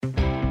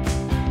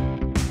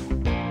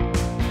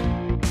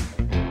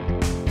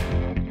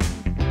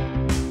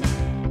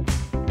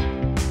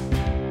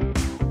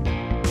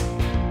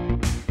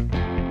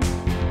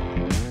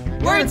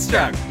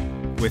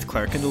Wordstruck with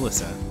Clark and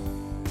Alyssa.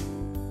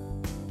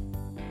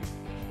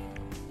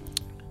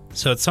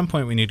 So at some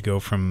point we need to go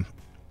from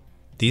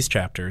these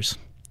chapters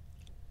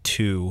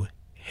to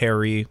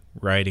Harry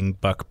riding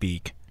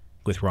Buckbeak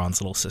with Ron's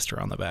little sister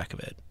on the back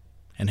of it.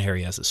 And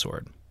Harry has a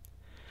sword.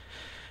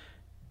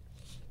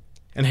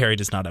 And Harry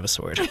does not have a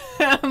sword.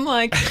 I'm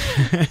like,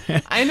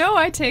 I know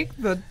I take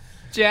the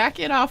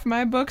jacket off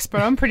my books,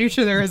 but I'm pretty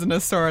sure there isn't a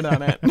sword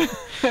on it.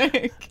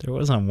 There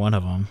was on one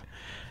of them.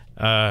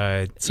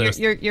 So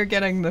you're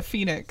getting the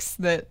phoenix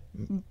that...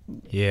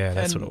 Yeah,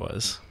 that's what it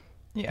was.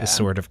 Yeah. The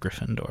Sword of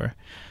Gryffindor,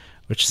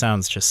 which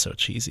sounds just so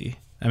cheesy.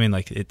 I mean,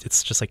 like,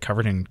 it's just, like,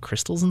 covered in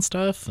crystals and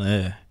stuff.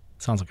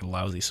 Sounds like a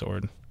lousy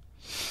sword.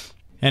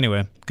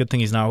 Anyway, good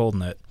thing he's not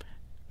holding it.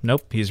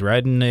 Nope, he's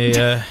riding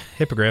a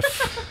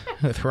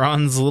hippogriff with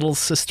Ron's little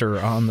sister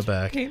on the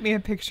back. Paint me a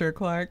picture,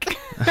 Clark.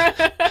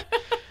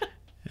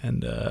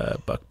 And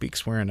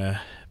Buckbeak's wearing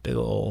a big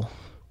ol'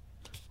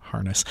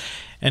 harness.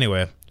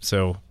 Anyway,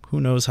 so who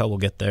knows how we'll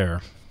get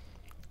there.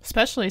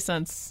 Especially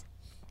since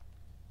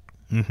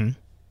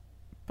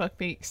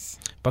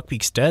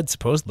Buckbeak's dead,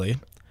 supposedly.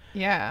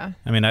 Yeah.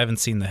 I mean, I haven't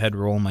seen the head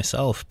roll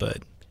myself,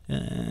 but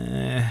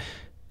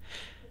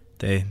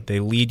they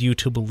lead you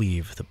to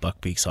believe that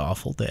Buckbeak's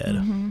awful dead.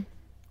 Mm-hmm.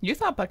 You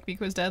thought Buckbeak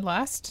was dead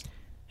last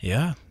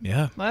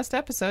last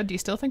episode. Do you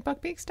still think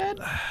Buckbeak's dead?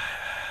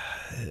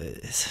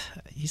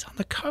 He's on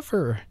the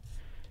cover.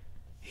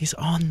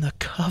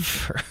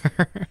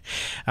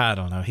 I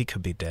don't know. He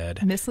could be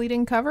dead.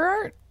 Misleading cover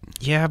art?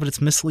 Yeah, but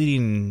it's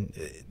misleading.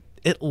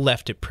 It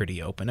left it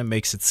pretty open. It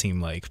makes it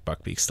seem like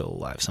Buckbeak's still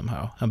alive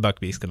somehow. And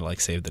Buckbeak's going to,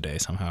 like, save the day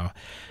somehow.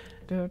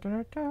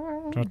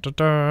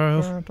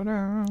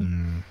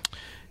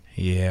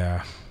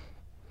 Yeah.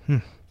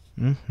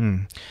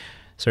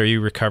 So are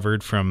you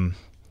recovered from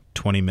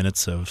 20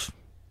 minutes of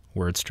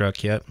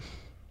Wordstruck yet?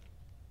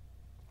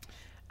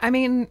 I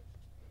mean,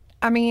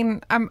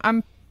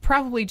 I'm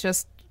probably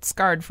just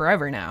scarred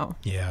forever now.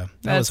 Yeah,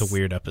 that was a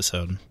weird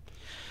episode.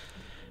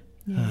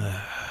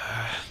 Yeah.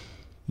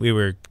 We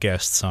were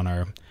guests on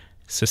our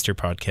sister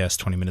podcast,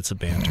 20 Minutes of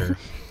Banter.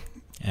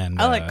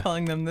 And I like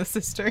calling them the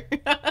sister.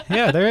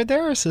 Yeah,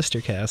 they're a sister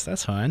cast.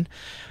 That's fine.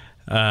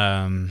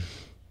 And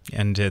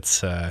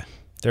it's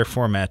their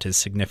format is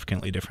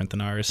significantly different than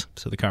ours.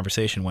 So the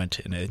conversation went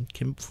in a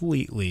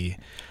completely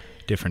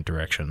different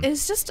direction.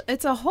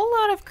 It's a whole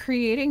lot of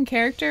creating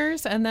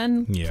characters and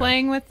then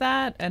playing with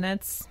that.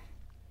 And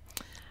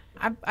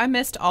I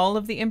missed all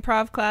of the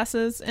improv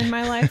classes in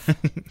my life.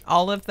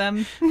 All of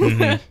them.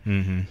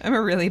 I'm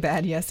a really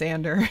bad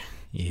yes-ander.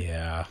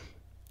 Yeah.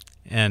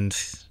 And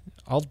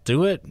I'll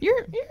do it.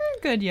 You're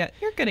good yet.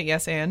 You're good at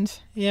yes and.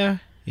 Yeah.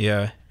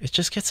 It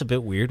just gets a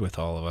bit weird with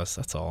all of us.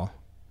 That's all.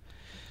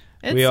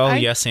 We all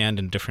yes and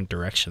in different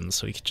directions,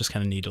 so we just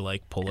kind of need to,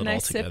 like, pull it all together. And I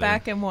sit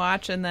back and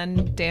watch, and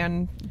then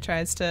Dan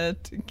tries to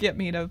get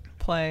me to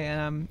play,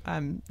 and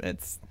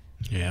it's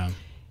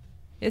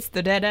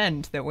the dead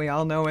end that we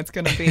all know it's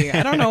going to be.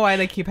 I don't know why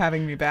they keep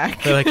having me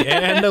back. They're like,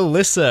 and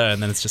Alyssa,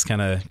 and then it's just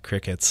kind of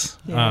crickets.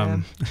 Yeah.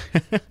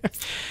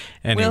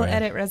 Anyway. We'll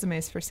edit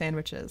resumes for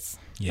sandwiches.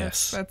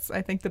 Yes. That's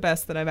I think, the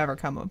best that I've ever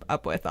come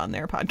up with on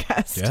their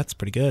podcast. Yeah, that's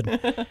pretty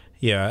good.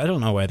 Yeah, I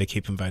don't know why they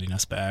keep inviting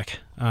us back.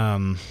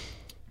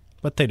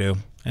 But they do,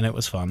 and it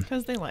was fun.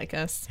 Because they like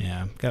us.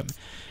 Yeah.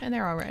 And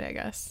they're all right, I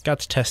guess. Got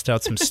to test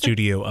out some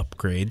studio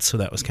upgrades, so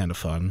that was kind of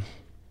fun.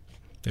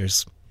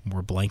 There's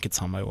more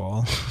blankets on my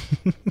wall.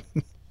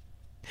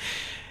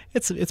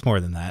 It's more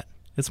than that.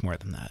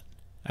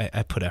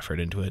 I put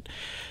effort into it.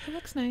 It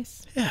looks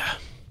nice. Yeah.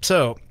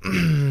 So,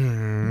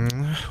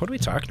 what are we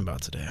talking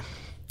about today,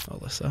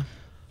 Alyssa?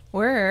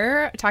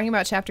 We're talking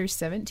about chapters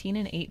 17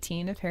 and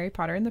 18 of Harry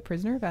Potter and the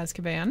Prisoner of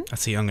Azkaban.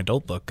 That's a young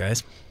adult book,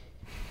 guys.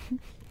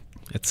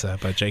 It's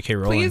by J.K.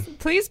 Rowling.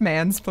 Please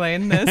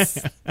mansplain this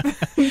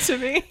to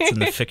me. It's in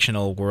the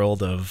fictional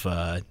world of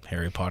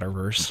Harry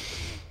Potterverse.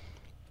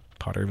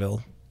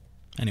 Potterville.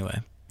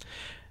 Anyway.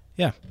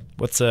 Yeah.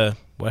 What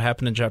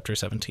happened in chapter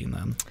 17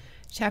 then?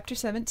 Chapter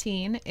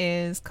 17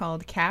 is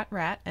called Cat,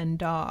 Rat, and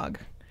Dog.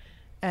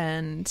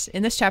 And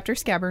in this chapter,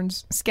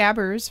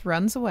 Scabbers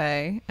runs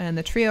away, and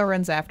the trio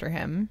runs after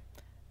him.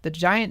 The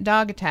giant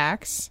dog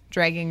attacks,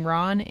 dragging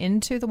Ron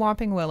into the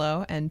Whomping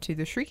Willow and to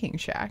the Shrieking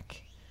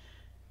Shack.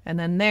 And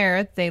then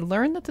there, they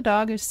learn that the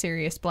dog is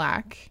Sirius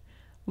Black,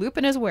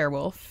 Lupin is a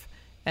werewolf,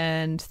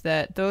 and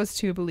that those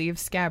two believe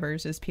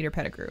Scabbers is Peter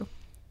Pettigrew.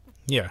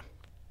 Yeah.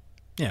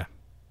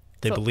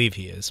 They believe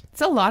he is. It's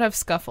a lot of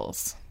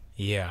scuffles.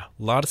 Yeah,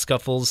 a lot of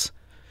scuffles.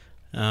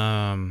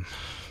 Boy.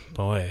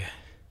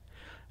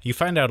 You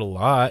find out a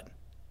lot,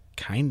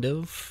 kind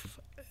of.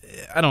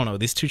 I don't know.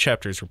 These two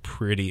chapters were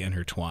pretty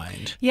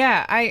intertwined.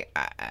 Yeah,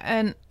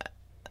 and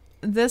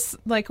this,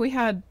 like, we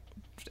had,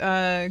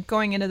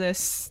 going into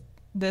this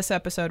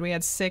episode, we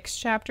had 6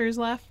 chapters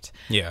left.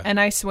 Yeah. And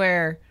I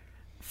swear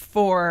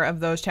 4 of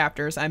those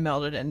chapters I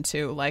melded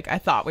into, like, I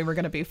thought we were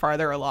going to be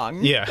farther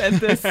along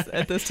at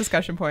this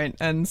discussion point.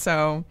 And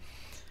so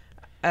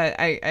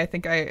I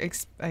think I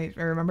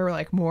remember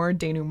like more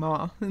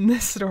denouement in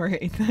this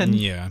story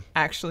than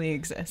actually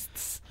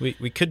exists.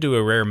 We could do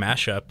a rare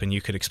mashup, and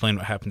you could explain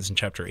what happens in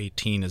chapter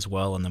 18 as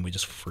well, and then we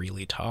just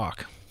freely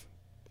talk.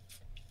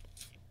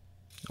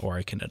 Or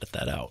I can edit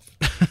that out.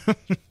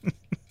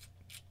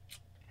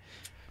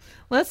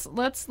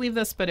 Let's leave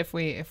this, but if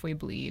we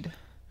bleed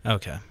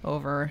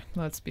over,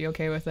 let's be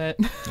okay with it.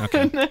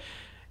 Okay.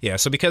 Yeah,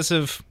 so because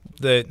of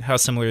how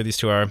similar these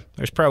two are,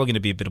 there's probably going to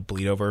be a bit of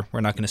bleed over.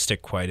 We're not going to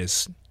stick quite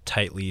as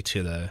tightly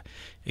to the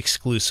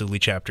exclusively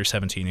chapter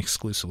 17,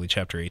 exclusively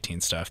chapter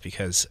 18 stuff,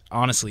 because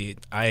honestly,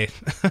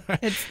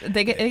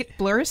 it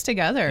blurs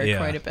together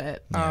quite a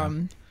bit. Yeah.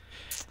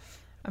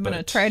 I'm going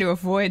to try to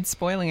avoid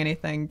spoiling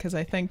anything, because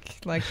I think,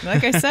 like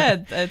I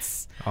said,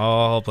 it's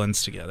all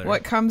blends together.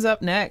 What comes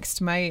up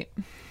next might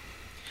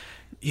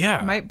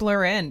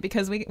blur in,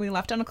 because we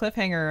left on a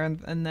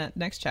cliffhanger in that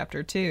next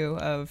chapter too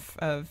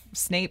of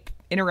Snape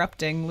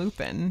interrupting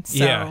Lupin.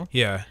 So.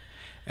 Yeah.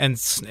 And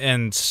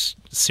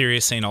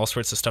Sirius saying all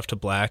sorts of stuff to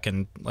Black,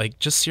 and like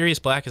just Sirius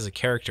Black as a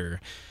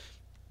character.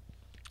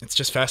 It's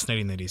just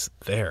fascinating that he's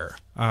there.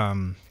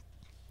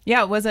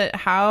 Yeah, was it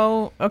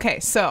how...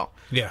 Okay, so...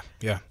 Yeah.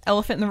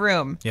 Elephant in the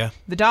room. Yeah.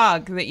 The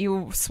dog that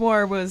you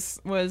swore was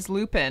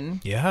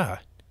Lupin. Yeah,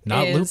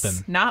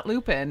 Lupin. Not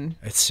Lupin.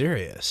 It's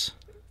Sirius.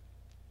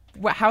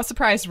 How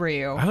surprised were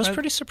you? I was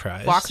pretty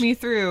surprised. Walk me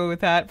through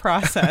that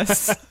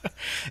process.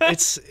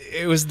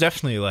 It was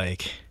definitely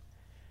like...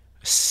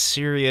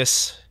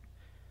 Sirius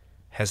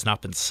has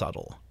not been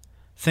subtle.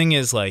 Thing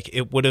is, like,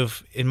 it would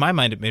have... In my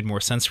mind, it made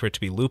more sense for it to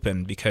be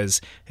Lupin,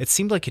 because it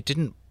seemed like it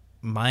didn't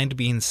mind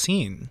being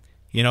seen.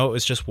 You know, it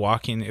was just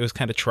walking, it was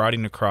kind of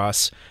trotting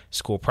across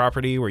school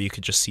property where you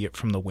could just see it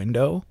from the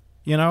window,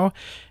 you know,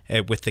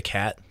 with the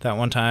cat that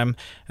one time.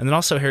 And then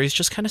also Harry's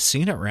just kind of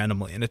seeing it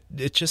randomly, and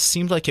it just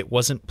seemed like it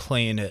wasn't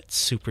playing it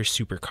super,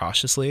 super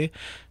cautiously.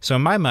 So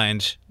in my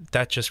mind,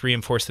 that just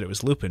reinforced that it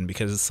was Lupin,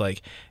 because it's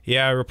like,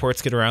 yeah,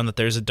 reports get around that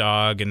there's a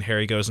dog, and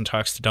Harry goes and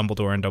talks to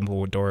Dumbledore, and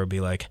Dumbledore would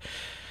be like,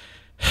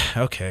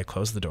 okay,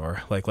 close the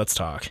door, like, let's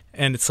talk.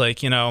 And it's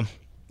like, you know,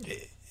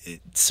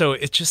 so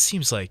it just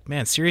seems like,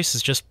 man, Sirius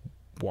is just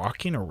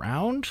walking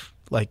around,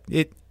 like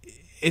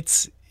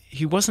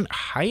he wasn't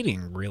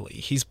hiding, really.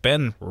 He's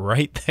been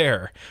right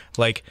there,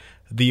 like,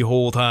 the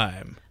whole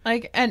time.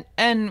 Like,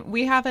 and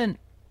we haven't,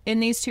 in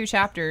these two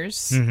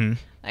chapters,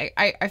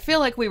 I feel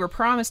like we were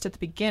promised at the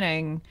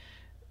beginning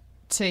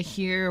to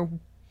hear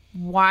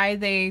why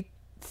they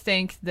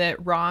think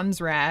that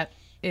Ron's rat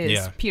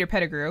is Peter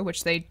Pettigrew,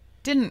 which they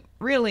didn't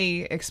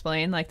really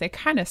explain. Like, they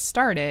kind of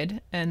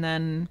started, and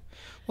then...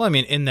 Well, I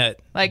mean, in that,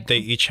 like, they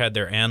each had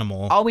their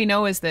animal. All we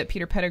know is that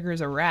Peter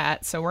Pettigrew's a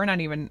rat, so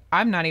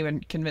I'm not even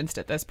convinced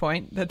at this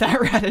point that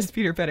rat is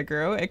Peter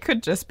Pettigrew. It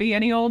could just be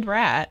any old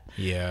rat.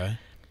 Yeah.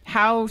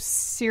 How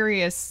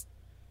Sirius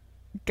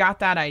got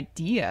that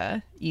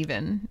idea,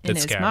 even, in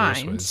his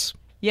mind. Was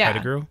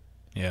Pettigrew?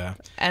 Yeah.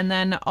 And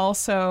then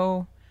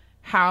also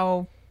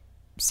how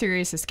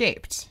Sirius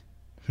escaped.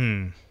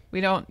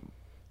 We don't...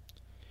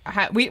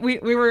 we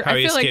were. How I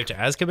he feel escaped like,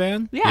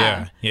 Azkaban?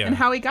 Yeah, and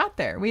how he got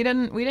there. We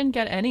didn't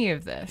get any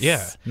of this.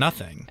 Yeah,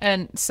 nothing.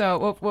 And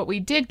so what we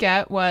did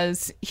get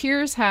was,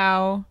 here's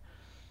how.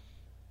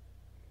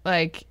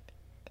 Like,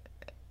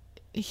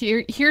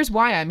 here's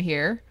why I'm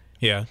here.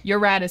 Yeah. Your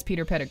rat is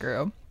Peter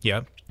Pettigrew.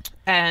 Yeah.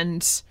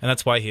 And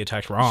that's why he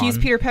attacked Ron. He's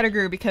Peter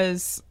Pettigrew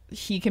because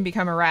he can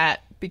become a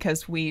rat,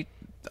 because we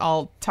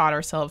all taught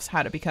ourselves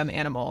how to become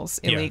animals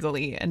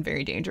illegally and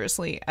very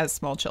dangerously as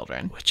small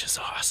children. Which is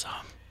awesome.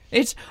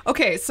 It's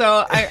okay.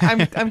 So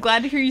I'm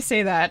glad to hear you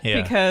say that,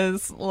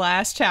 because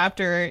last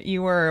chapter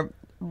you were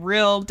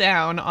real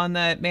down on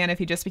that. Man, if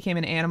he just became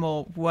an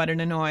animal, what an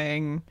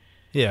annoying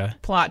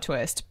plot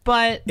twist.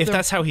 But if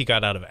that's how he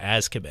got out of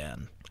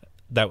Azkaban,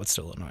 that would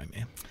still annoy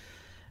me.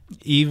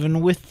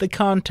 Even with the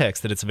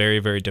context that it's very,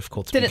 very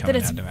difficult to become an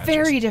Animagus. That it's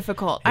very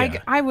difficult.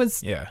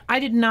 Yeah. I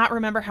did not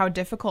remember how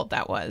difficult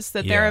that was.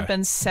 That there have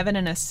been 7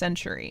 in a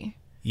century.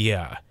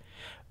 Yeah.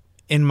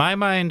 In my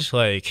mind,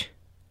 like,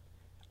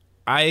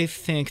 I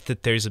think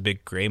that there's a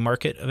big gray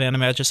market of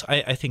Animagus.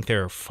 I think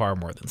there are far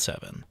more than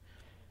 7.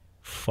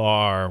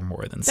 Far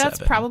more than 7.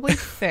 That's probably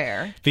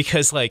fair.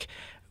 Because, like,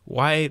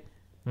 why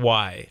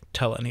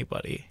tell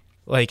anybody?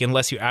 Like,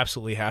 unless you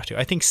absolutely have to.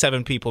 I think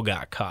 7 people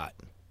got caught.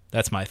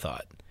 That's my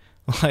thought.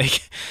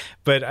 Like,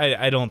 but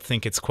I don't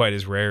think it's quite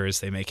as rare as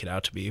they make it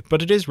out to be.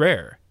 But it is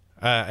rare.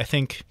 I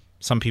think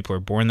some people are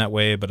born that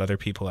way, but other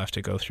people have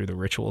to go through the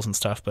rituals and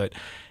stuff. But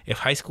if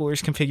high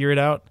schoolers can figure it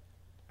out,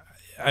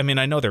 I mean,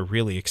 I know they're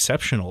really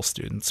exceptional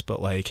students,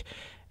 but, like,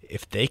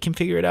 if they can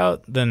figure it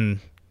out, then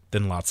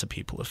lots of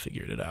people have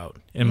figured it out,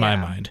 in my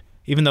mind.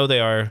 Even though they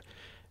are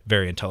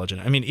very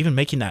intelligent. I mean, even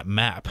making that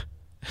map,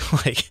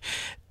 like,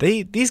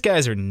 these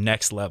guys are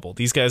next level.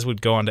 These guys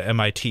would go on to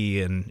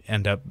MIT and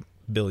end up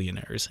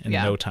billionaires in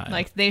no time.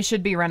 Like, they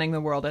should be running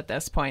the world at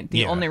this point.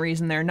 The only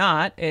reason they're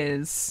not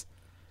is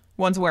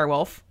one's a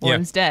werewolf,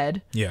 one's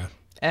dead. Yeah.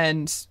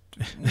 And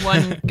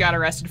one got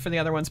arrested for the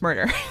other one's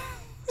murder.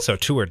 So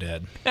 2 are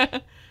dead.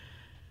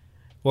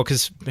 Well,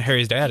 because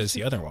Harry's dad is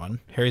the other one.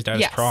 Harry's dad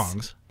Yes. is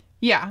Prongs.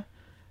 Yeah.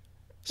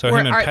 So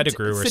him and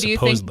Pettigrew are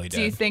supposedly dead.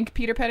 Do you think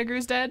Peter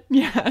Pettigrew's dead?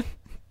 Yeah.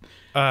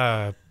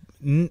 I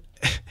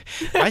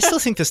still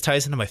think this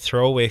ties into my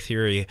throwaway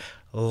theory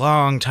a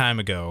long time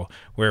ago,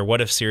 where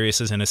what if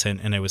Sirius is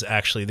innocent and it was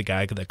actually the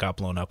guy that got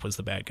blown up was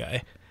the bad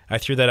guy? I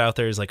threw that out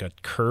there as like a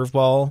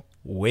curveball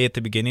way at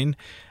the beginning.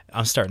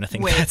 I'm starting to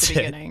think Way that's at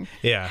the it. beginning.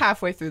 Yeah.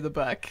 Halfway through the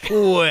book.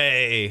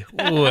 Way.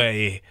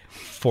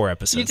 4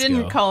 episodes You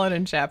didn't ago. call it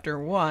in chapter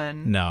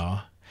 1. No.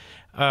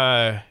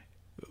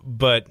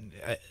 But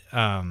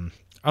I'm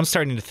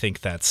starting to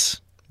think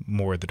that's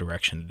more the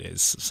direction it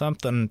is.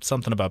 Something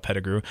about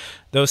Pettigrew.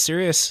 Though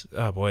Sirius,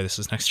 oh boy, this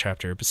is next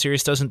chapter, but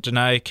Sirius doesn't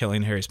deny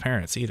killing Harry's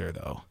parents either,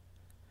 though.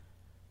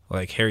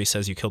 Like, Harry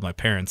says, you killed my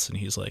parents, and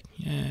he's like,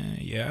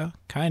 yeah,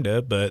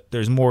 kinda, but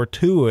there's more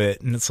to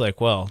it. And it's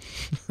like, well,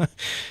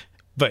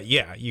 but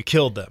yeah, you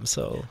killed them,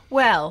 so.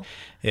 Well,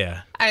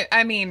 Yeah.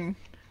 I mean,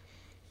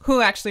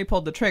 who actually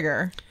pulled the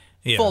trigger?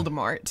 Yeah.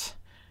 Voldemort.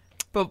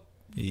 But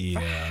Yeah.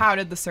 how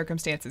did the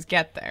circumstances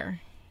get there?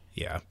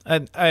 Yeah.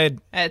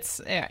 It's,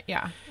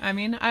 yeah. I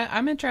mean,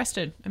 I'm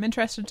interested. I'm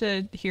interested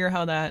to hear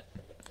how that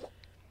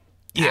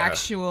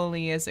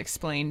actually is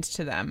explained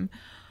to them.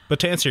 But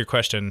to answer your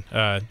question,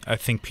 I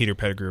think Peter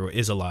Pettigrew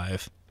is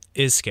alive,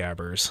 is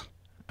Scabbers.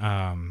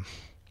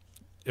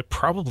 It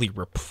probably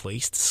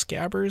replaced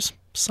Scabbers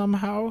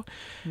somehow.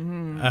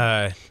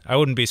 I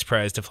wouldn't be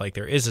surprised if like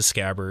there is a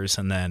Scabbers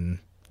and then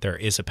there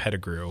is a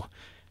Pettigrew,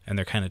 and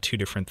they're kind of two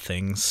different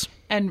things.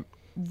 And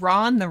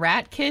Ron, the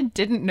rat kid,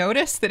 didn't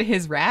notice that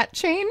his rat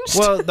changed?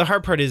 Well, the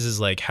hard part is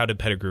like, how did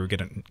Pettigrew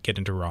get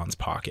into Ron's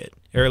pocket?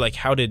 Or like,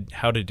 how did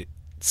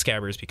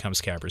Scabbers become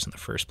Scabbers in the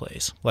first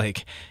place?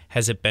 Like,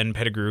 has it been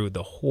Pettigrew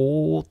the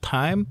whole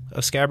time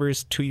of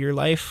Scabbers' 2-year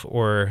life,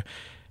 or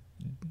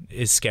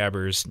is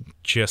Scabbers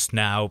just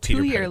now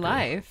Peter 2-year Pettigrew?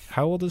 life.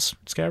 How old is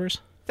Scabbers?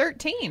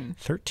 13.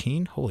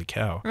 13? Holy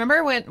cow.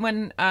 Remember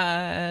when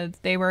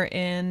they were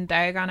in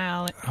Diagon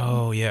Alley?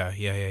 Oh,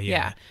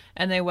 yeah.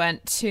 And they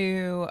went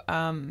to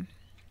the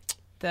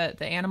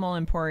Animal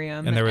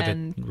Emporium. And there were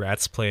the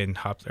rats playing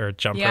jump rope with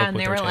their Yeah, and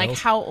they were like,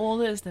 tails. how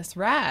old is this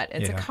rat?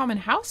 It's a Yeah. common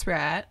house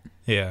rat.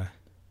 Yeah.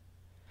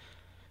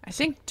 I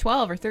think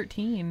 12 or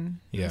 13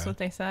 Yeah. is what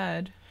they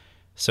said.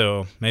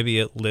 So maybe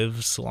it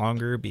lives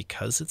longer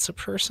because it's a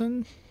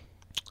person?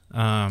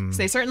 So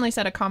they certainly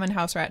said a common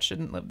house rat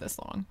shouldn't live this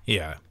long.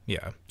 Yeah.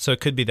 So it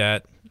could be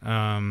that.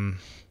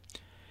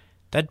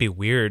 That'd be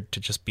weird to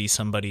just be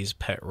somebody's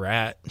pet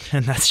rat,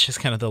 and that's just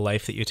kind of the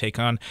life that you take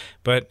on.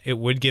 But it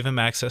would give him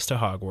access to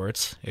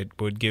Hogwarts. It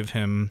would give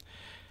him,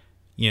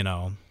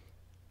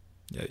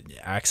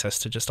 access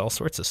to just all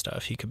sorts of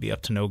stuff. He could be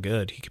up to no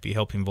good. He could be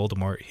helping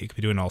Voldemort. He could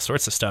be doing all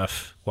sorts of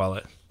stuff while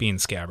being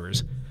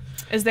Scabbers.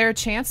 Is there a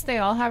chance they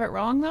all have it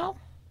wrong, though?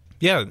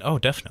 Yeah, oh,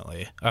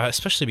 definitely.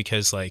 Especially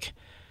because, like,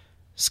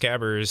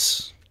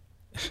 Scabbers,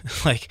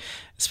 like,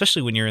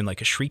 especially when you're in,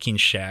 like, a shrieking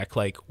shack,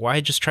 like,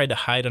 why just try to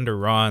hide under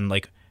Ron,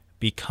 like,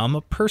 become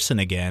a person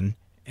again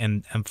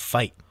and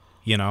fight,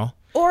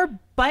 Or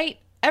bite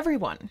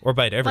everyone. Or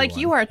bite everyone. Like,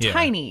 you are Yeah.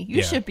 tiny. You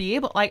Yeah. should be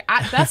able... Like,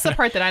 that's the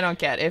part that I don't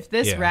get. If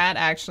this Yeah. rat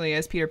actually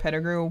is Peter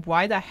Pettigrew,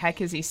 why the heck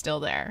is he still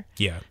there?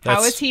 Yeah.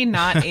 How is he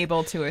not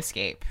able to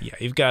escape? Yeah,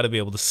 you've got to be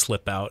able to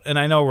slip out. And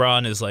I know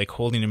Ron is, like,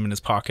 holding him in his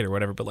pocket or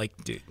whatever, but, like,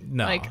 dude,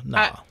 no.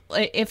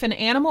 If an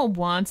animal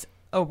wants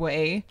a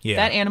way, Yeah.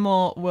 that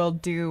animal will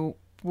do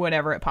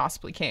whatever it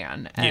possibly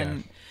can. And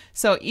Yeah.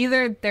 so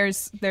either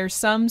there's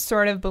some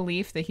sort of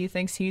belief that he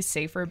thinks he's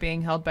safer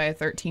being held by a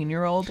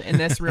 13-year-old in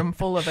this room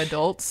full of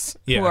adults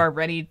Yeah. who are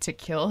ready to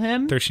kill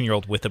him,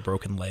 13-year-old with a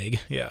broken leg.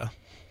 Yeah.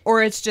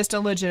 or it's just a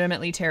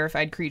legitimately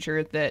terrified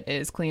creature that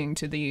is clinging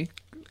to the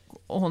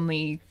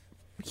only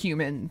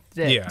human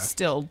that Yeah.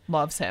 still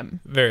loves him.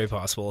 Very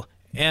possible.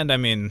 And, I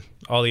mean,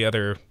 all the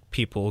other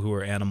people who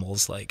are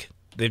animals, like,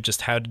 they've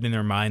just had it in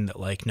their mind that,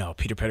 like, no,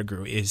 Peter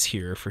Pettigrew is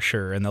here for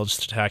sure, and they'll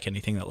just attack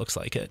anything that looks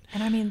like it.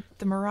 And I mean,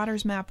 the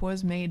Marauders map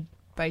was made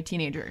by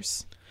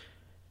teenagers.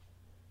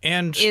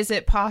 And Is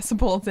it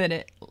possible that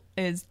it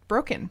is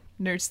broken?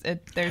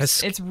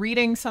 It's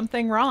reading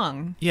something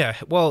wrong. yeah,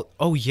 well,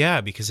 oh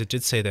yeah, because it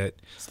did say that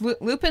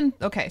Lupin.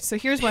 Okay, so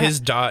here's what his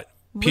dot,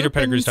 Peter Lupin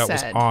Pettigrew's dot, was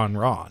said- on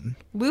Ron.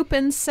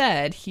 Lupin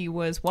said he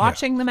was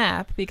watching the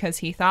map because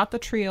he thought the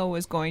trio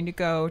was going to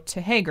go to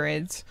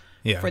Hagrid's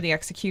Yeah. for the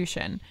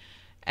execution,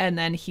 and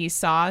then he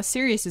saw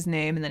Sirius's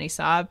name, and then he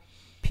saw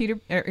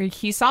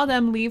he saw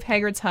them leave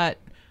Hagrid's hut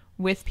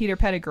with Peter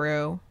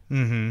Pettigrew.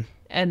 Mm-hmm.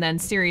 And then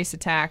Sirius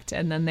attacked,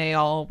 and then they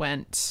all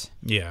went.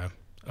 Yeah.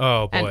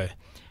 Oh boy.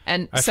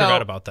 And I so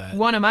forgot about that.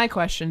 One of my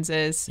questions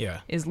is: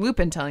 Yeah. Is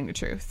Lupin telling the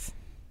truth?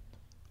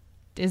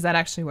 Is that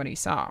actually what he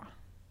saw?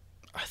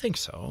 I think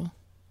so.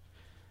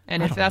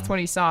 And if that's what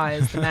he saw,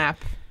 is the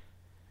map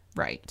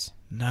right?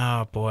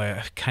 No, boy,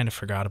 I kind of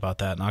forgot about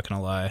that, not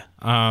gonna lie.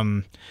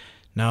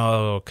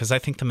 No, because I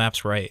think the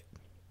map's right.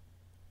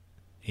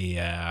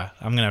 Yeah,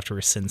 I'm gonna have to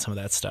rescind some of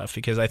that stuff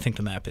because I think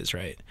the map is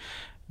right.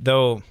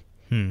 Though,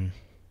 no,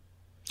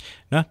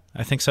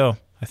 I think so.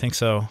 I think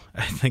so.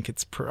 I think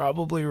it's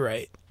probably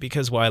right,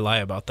 because why lie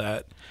about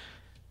that?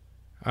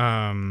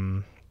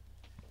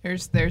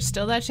 There's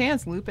still that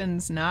chance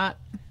Lupin's not,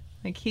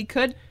 like, he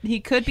could be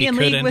in could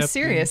league end with up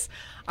Sirius.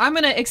 I'm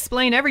gonna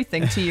explain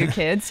everything to you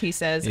kids, he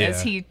says, Yeah.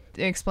 as he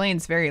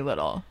explains very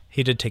little.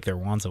 He did take their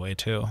wands away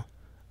too.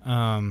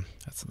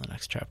 That's in the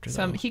next chapter.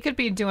 Though. He could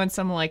be doing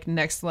some like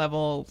next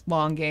level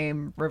long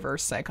game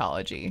reverse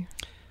psychology.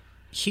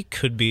 He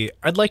could be.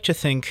 I'd like to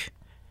think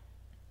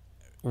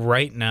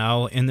right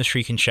now in the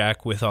Shrieking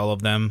Shack with all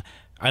of them,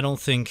 I don't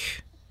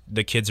think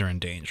the kids are in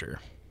danger.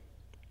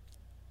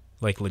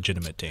 Like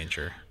legitimate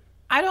danger.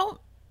 I don't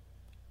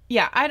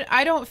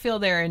feel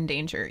they're in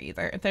danger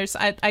either.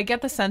 I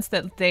get the sense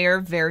that they're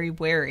very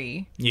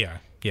wary, Yeah.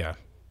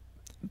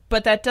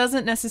 but that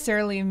doesn't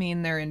necessarily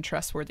mean they're in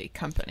trustworthy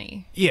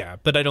company. Yeah,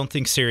 but I don't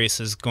think Sirius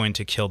is going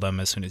to kill them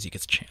as soon as he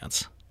gets a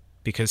chance.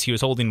 Because he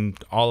was holding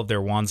all of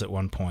their wands at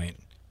one point,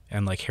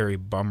 and like Harry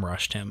bum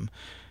rushed him.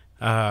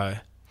 I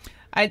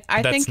That's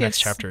think next it's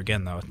chapter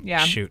again, though.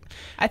 Yeah. Shoot.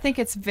 I think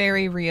it's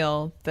very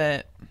real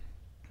that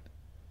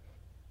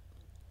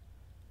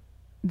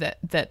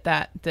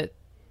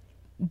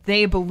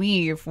they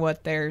believe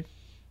what they're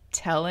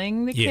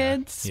telling the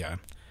kids, Yeah.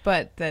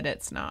 but that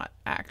it's not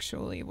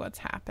actually what's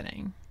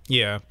happening.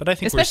 Yeah, but I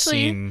think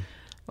Especially- we're seeing...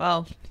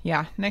 Well,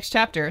 yeah, next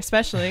chapter,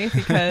 especially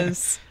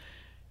because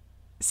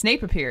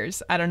Snape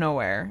appears out of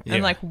nowhere. Yeah.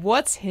 And like,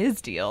 what's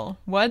his deal?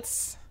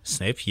 What's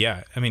Snape,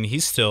 yeah. I mean,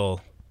 he's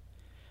still...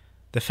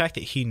 The fact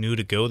that he knew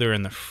to go there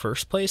in the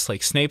first place,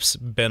 like, Snape's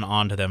been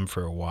on to them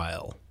for a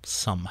while,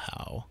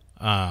 somehow.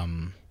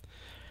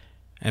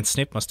 And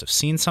Snape must have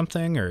seen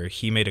something, or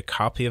he made a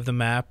copy of the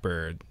map,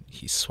 or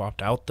he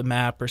swapped out the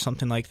map or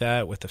something like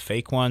that with the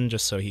fake one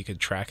just so he could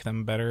track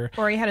them better.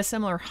 or he had a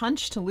similar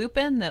hunch to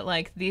Lupin that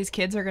like these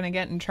kids are going to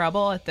get in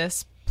trouble at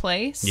this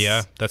place.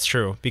 Yeah, that's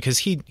true. Because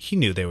he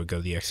knew they would go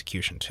to the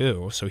execution,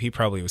 too, so he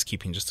probably was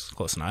keeping just as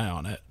close an eye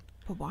on it.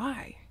 But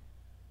why?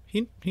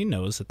 He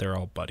knows that they're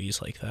all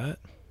buddies like that.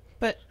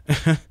 But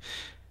I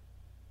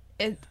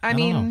don't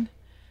mean,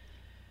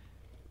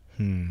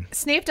 know.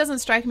 Snape doesn't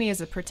strike me as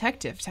a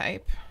protective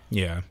type.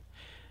 Yeah.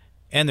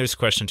 And there's a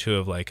question, too,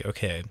 of like,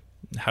 okay,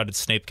 how did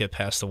Snape get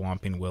past the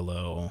Whomping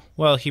Willow?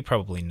 Well, he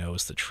probably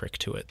knows the trick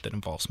to it that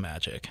involves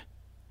magic.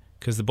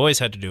 Because the boys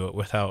had to do it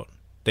without...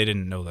 They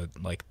didn't know the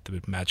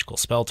magical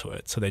spell to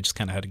it, so they just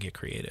kind of had to get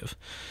creative.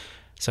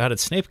 So how did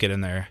Snape get in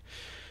there?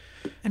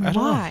 And I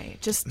don't know. why?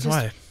 Just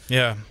Why?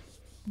 Yeah.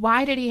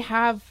 why did he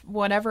have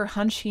whatever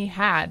hunch he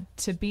had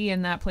to be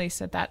in that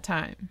place at that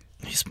time?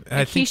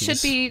 He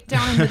should be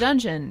down in the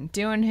dungeon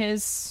doing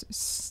his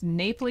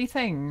Snapely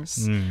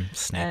things.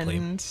 Snapely.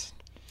 And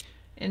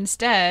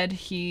instead,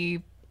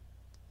 he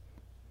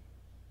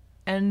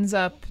ends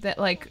up that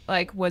like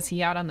was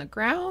he out on the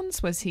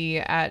grounds? Was he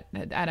at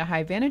a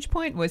high vantage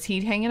point? Was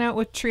he hanging out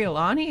with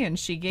Trelawney and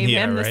she gave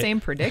him the right. same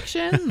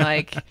prediction?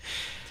 Like,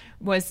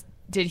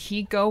 did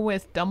he go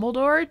with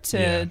Dumbledore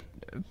to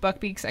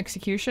Buckbeak's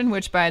execution?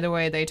 Which, by the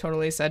way, they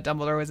totally said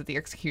Dumbledore was at the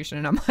execution,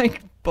 and I'm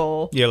like,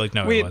 bull. Yeah, like,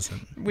 no, it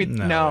wasn't.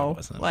 No, it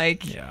wasn't.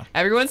 like, Yeah.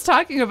 everyone's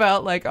talking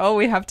about, like, oh,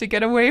 we have to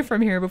get away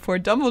from here before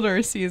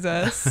Dumbledore sees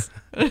us.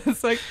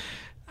 It's like,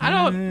 I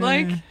don't,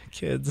 like...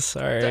 Kids,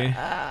 sorry.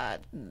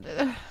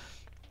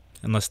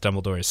 Unless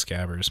Dumbledore is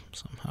Scabbers,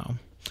 somehow.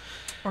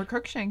 Or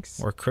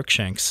Crookshanks. Or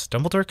Crookshanks.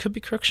 Dumbledore could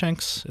be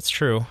Crookshanks. It's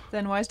true.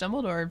 Then why is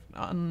Dumbledore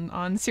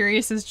on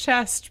Sirius's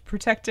chest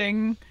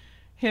protecting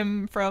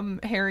him from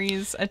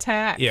Harry's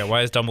attack? Yeah,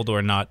 why is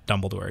Dumbledore not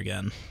Dumbledore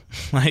again?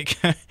 Like,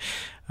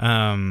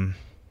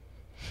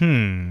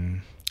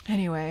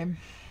 Anyway.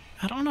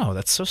 I don't know.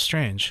 That's so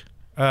strange.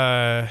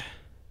 Yeah,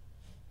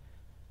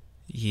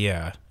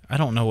 I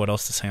don't know what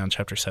else to say on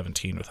Chapter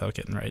 17 without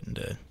getting right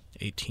into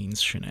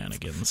 18's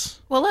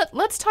shenanigans. Well,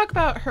 let's talk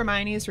about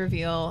Hermione's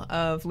reveal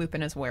of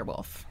Lupin as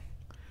werewolf.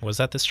 Was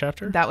that this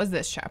chapter? That was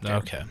this chapter.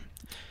 Okay.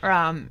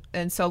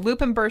 And so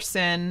Lupin bursts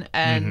in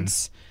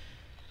and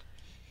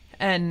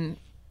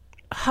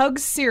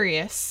hugs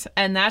Sirius,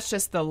 and that's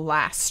just the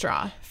last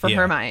straw for Yeah,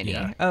 Hermione.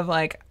 yeah. Of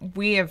like,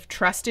 we have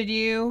trusted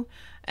you,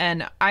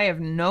 and I have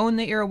known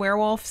that you're a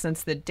werewolf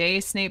since the day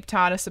Snape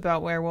taught us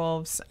about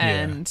werewolves,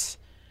 and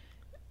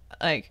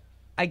like,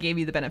 I gave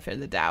you the benefit of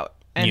the doubt,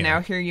 and Yeah. now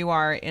here you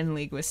are in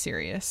league with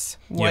Sirius.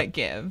 What Yep.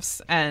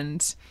 gives?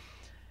 And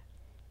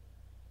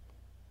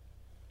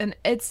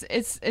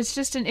it's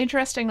just an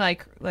interesting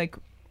like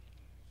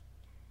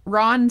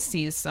Ron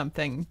sees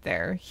something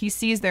there. He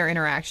sees their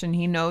interaction.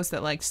 He knows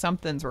that like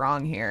something's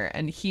wrong here,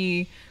 and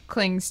he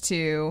clings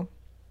to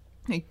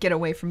like, get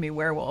away from me,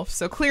 werewolf.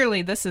 So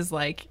clearly this is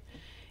like,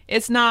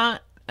 it's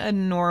not a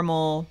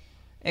normal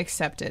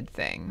accepted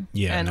thing.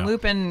 Yeah, and no.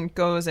 Lupin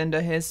goes into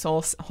his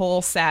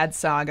whole sad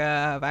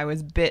saga of I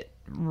was bit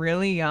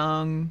really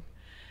young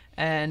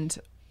and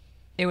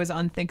it was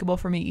unthinkable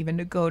for me even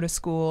to go to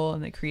school,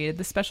 and they created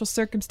this special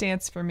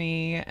circumstance for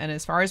me, and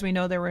as far as we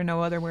know there were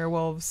no other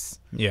werewolves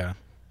Yeah.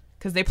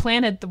 because they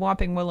planted the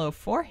Whomping Willow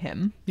for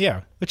him.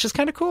 Yeah, which is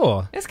kind of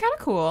cool. It's kind of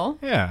cool.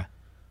 Yeah.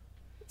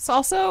 It's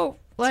also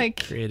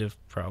like creative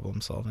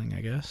problem solving,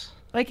 I guess.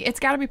 like it's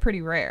got to be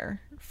pretty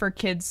rare for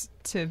kids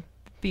to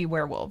be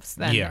werewolves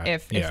then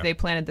if they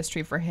planted this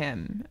tree for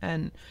him,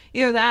 and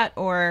either that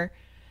or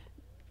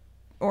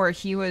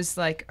he was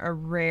like a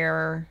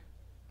rare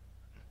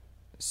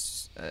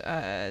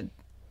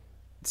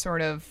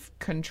sort of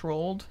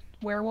controlled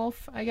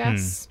werewolf, I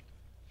guess.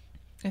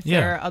 If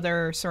there are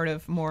other sort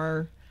of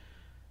more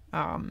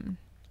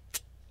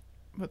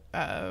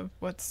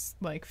what's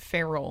like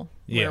feral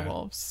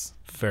werewolves.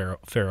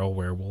 Feral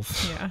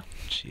werewolf. Yeah.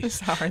 Jeez. It's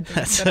hard to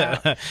get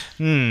out.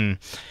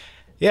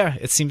 Yeah,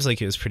 it seems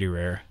like it was pretty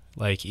rare.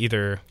 Like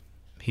either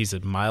he's a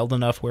mild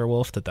enough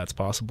werewolf that's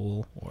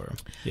possible, or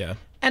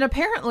And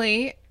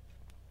apparently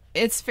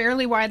it's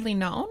fairly widely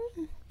known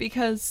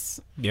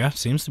because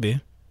seems to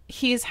be.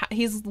 He's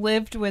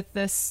lived with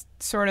this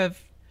sort of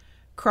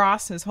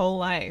cross his whole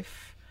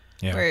life,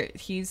 where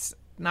he's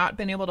not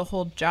been able to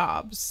hold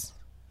jobs.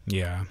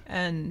 Yeah.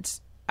 And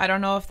I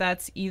don't know if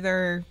that's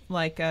either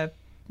like a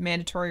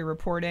mandatory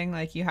reporting,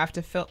 like you have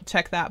to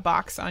check that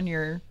box on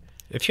your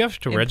If you have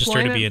to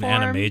register to be an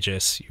form.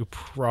 animagus, you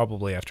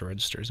probably have to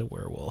register as a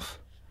werewolf.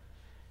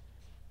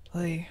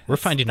 Oy, We're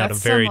finding out a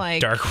very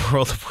dark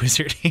world of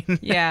wizarding.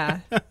 Yeah.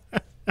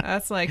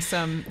 That's like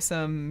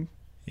some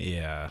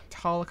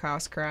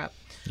Holocaust crap.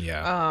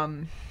 Yeah.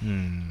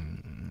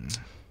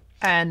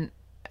 And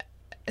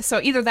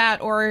so either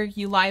that or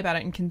you lie about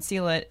it and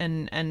conceal it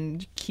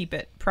and keep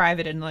it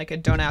private in like a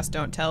don't ask,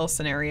 don't tell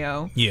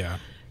scenario. Yeah.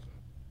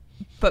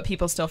 But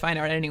people still find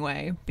out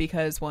anyway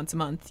because once a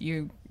month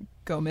you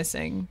go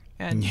missing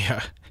and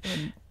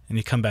and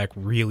you come back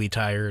really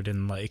tired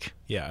and like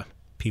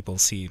people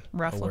see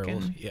rough a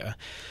werewolf. looking. Yeah.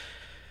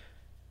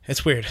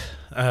 It's weird.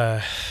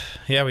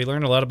 We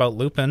learned a lot about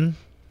Lupin,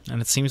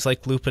 and it seems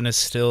like Lupin is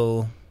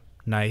still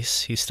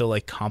nice. He still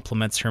like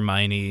compliments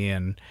Hermione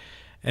and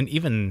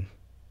even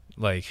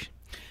like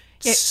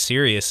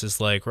Sirius is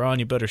like, Ron,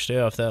 you better stay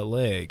off that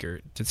leg.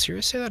 Or did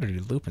Sirius say that, or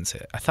did Lupin say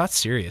it? I thought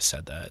Sirius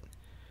said that.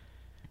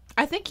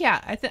 I think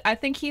I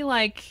think he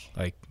like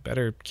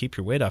better keep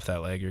your weight off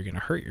that leg. You're gonna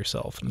hurt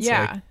yourself. And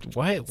it's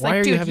why like,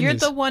 are dude, you having you're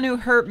these... the one who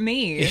hurt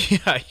me.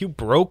 Yeah, you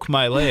broke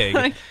my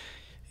leg.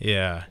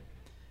 Yeah.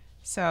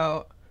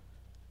 So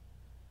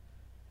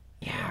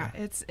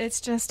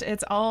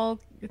it's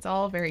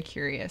all very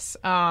curious.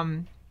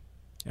 And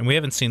we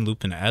haven't seen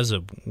Lupin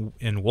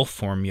in wolf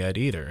form yet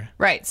either.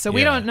 Right. So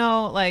we don't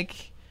know,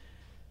 like,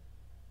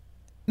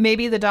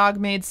 maybe the dog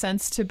made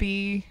sense to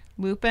be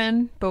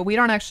Lupin, but we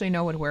don't actually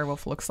know what a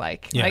werewolf looks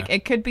like. Yeah. Like,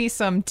 it could be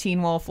some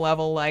Teen Wolf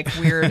level, like,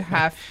 weird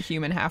half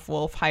human, half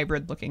wolf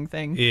hybrid looking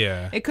thing.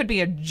 Yeah. It could be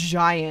a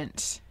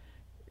giant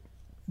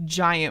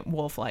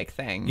wolf-like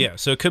thing. Yeah,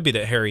 so it could be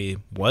that Harry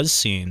was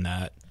seeing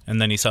that, and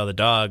then he saw the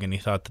dog, and he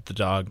thought that the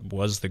dog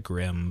was the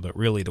Grim, but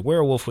really the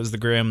werewolf was the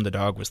Grim, the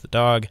dog was the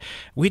dog.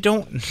 We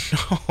don't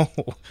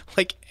know,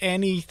 like,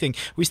 anything.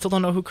 We still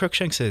don't know who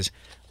Crookshanks is.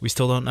 We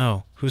still don't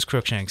know who's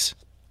Crookshanks.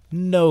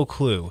 No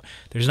clue.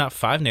 There's not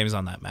 5 names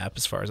on that map,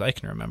 as far as I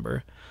can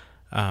remember.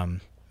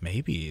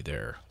 Maybe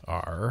there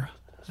are.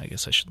 I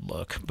guess I should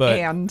look. But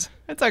And.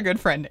 It's our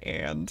good friend,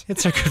 And.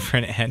 It's our good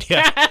friend, And.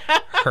 Yeah.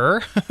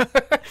 Her.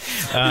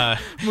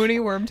 Mooney,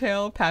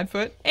 Wormtail,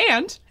 Padfoot,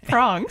 and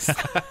Prongs.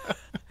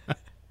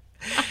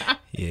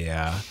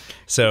 Yeah.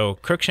 So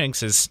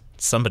Crookshanks is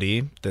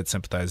somebody that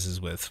sympathizes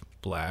with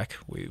Black.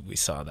 We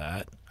saw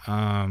that.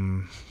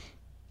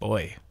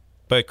 Boy.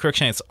 But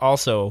Crookshanks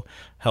also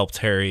helped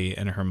Harry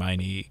and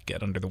Hermione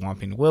get under the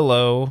Whomping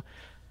Willow.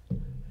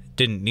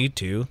 Didn't need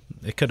to.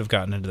 It could have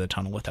gotten into the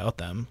tunnel without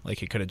them. Like,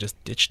 he could have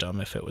just ditched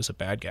them if it was a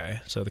bad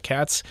guy. So the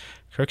cats,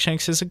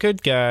 Crookshanks is a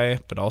good guy,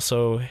 but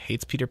also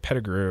hates Peter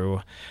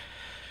Pettigrew.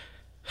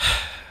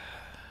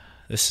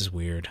 This is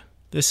weird.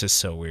 This is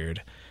so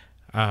weird.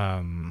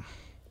 I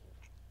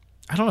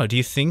don't know. Do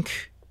you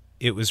think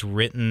it was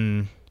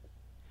written...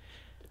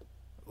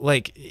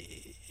 Like,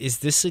 is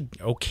this an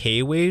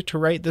okay way to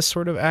write this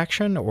sort of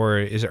action? Or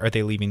are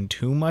they leaving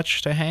too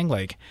much to hang?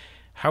 Like...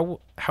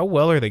 How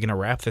well are they going to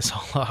wrap this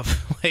all up?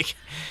 Like,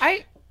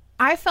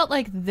 I felt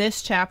like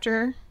this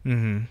chapter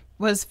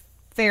was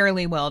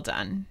fairly well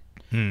done.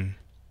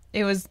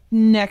 It was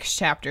next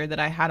chapter that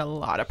I had a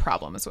lot of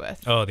problems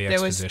with. Oh, the exposition.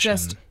 It was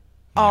just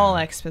all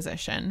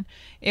exposition.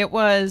 It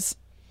was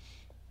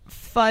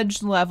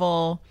fudge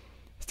level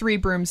 3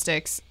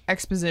 broomsticks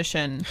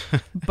exposition,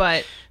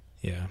 but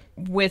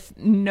with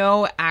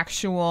no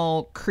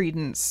actual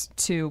credence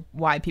to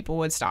why people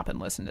would stop and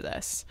listen to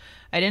this.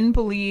 I didn't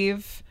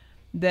believe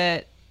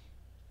that,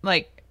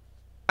 like,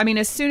 I mean,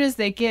 as soon as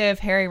they give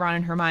Harry, Ron,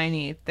 and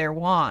Hermione their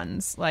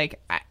wands,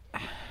 like,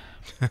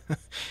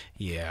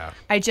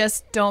 I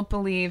just don't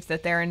believe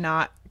that they're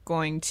not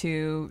going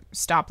to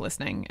stop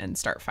listening and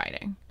start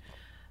fighting.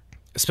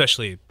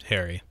 Especially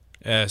Harry.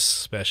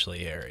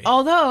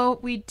 Although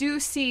we do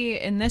see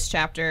in this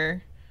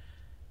chapter,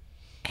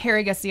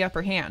 Harry gets the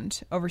upper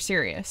hand over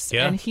Sirius.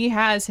 Yeah. And he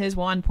has his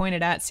wand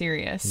pointed at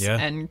Sirius. Yeah.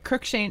 And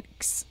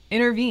Crookshanks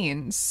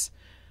intervenes.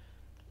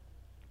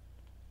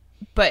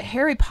 But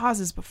Harry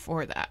pauses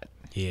before that.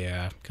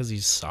 Yeah, because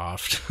he's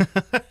soft.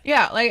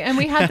 Yeah, like, and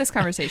we had this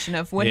conversation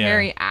of would Yeah.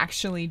 Harry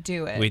actually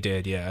do it? We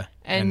did, yeah.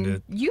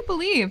 And you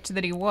believed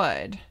that he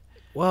would.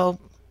 Well,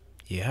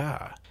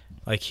 yeah.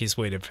 Like, he's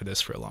waited for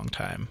this for a long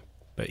time,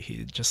 but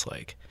he just,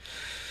 like,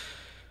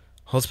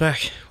 holds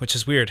back, which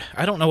is weird.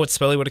 I don't know what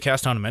spell he would have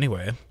cast on him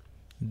anyway.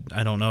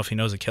 I don't know if he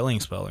knows a killing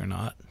spell or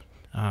not.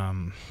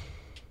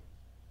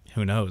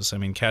 Who knows? I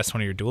mean, cast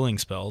one of your dueling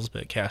spells,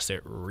 but cast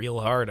it real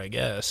hard, I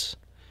guess.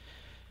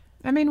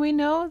 I mean, we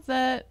know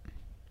that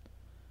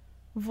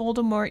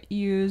Voldemort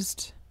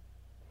used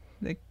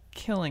the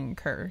killing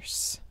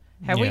curse.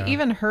 Have Yeah. we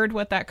even heard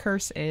what that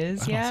curse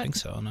is I yet? don't think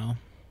so, no.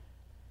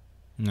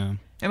 No.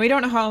 And we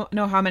don't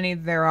know how many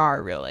there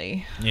are,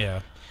 really.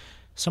 Yeah.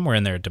 Somewhere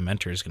in there,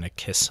 Dementor is going to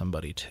kiss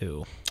somebody,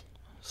 too.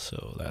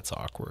 So that's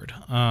awkward.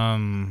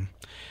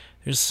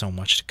 There's so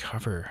much to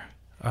cover.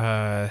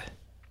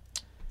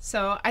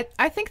 So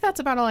I think that's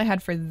about all I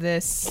had for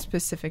this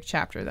specific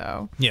chapter,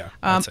 though. Yeah.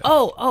 That's it.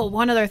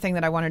 One other thing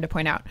that I wanted to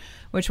point out,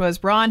 which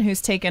was Ron,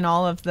 who's taken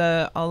all of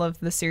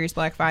the Sirius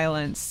Black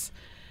violence,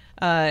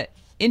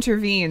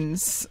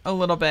 intervenes a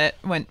little bit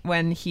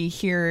when he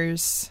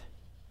hears.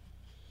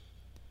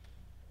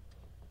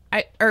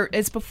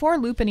 It's before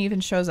Lupin even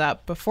shows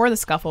up, before the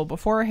scuffle,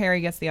 before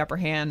Harry gets the upper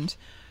hand.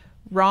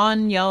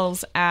 Ron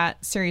yells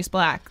at Sirius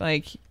Black,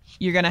 like,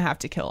 "You're gonna have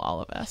to kill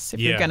all of us if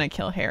you're gonna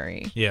kill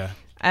Harry." Yeah.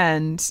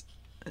 And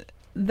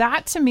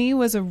that to me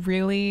was a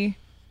really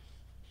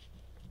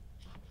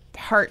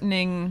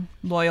heartening,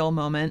 loyal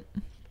moment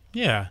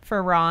Yeah.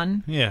 for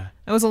Ron. Yeah.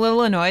 I was a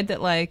little annoyed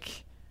that,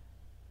 like,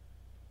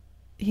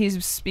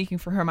 he's speaking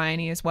for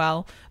Hermione as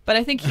well, but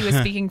I think he was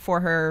speaking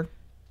for her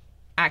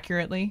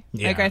accurately.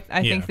 Yeah, Like,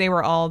 I think yeah. they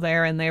were all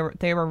there and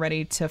they were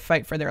ready to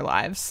fight for their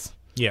lives.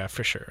 Yeah,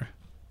 for sure.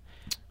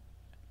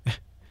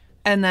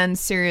 And then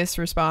Sirius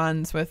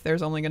responds with,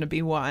 "There's only going to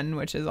be one,"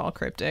 which is all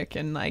cryptic,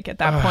 and, like, at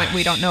that point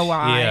we don't know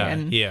why. Yeah.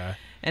 and Yeah.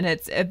 And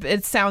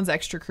it sounds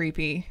extra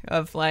creepy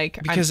of, like,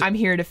 Because- I'm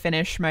here to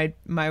finish my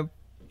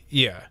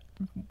Yeah.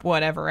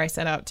 whatever I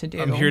set out to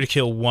do. I'm here to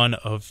kill one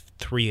of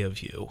three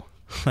of you.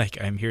 Like,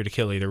 I'm here to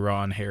kill either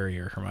Ron, Harry,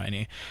 or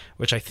Hermione,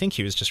 which I think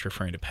he was just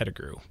referring to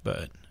Pettigrew,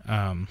 but who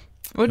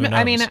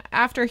I mean, knows?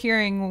 after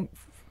hearing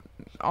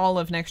all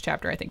of next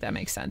chapter, I think that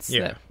makes sense.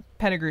 Yeah. That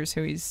Pettigrew's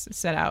who he's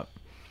set out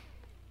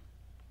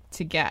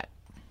to get.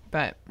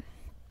 But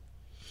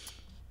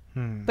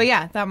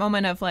yeah, that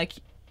moment of, like,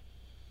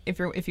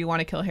 if you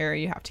want to kill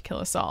Harry, you have to kill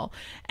us all.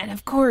 And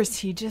of course,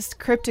 he just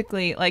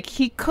cryptically, like,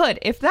 he could,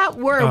 if that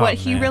were what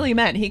he man. really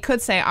meant, he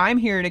could say, "I'm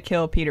here to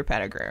kill Peter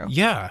Pettigrew."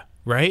 Yeah,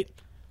 right?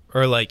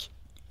 Or, like,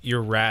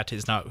 your rat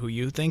is not who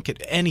you think.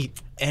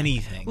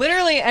 Anything.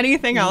 Literally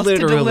anything else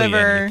Literally to deliver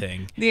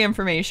anything. the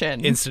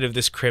information. Instead of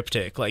this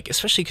cryptic, like,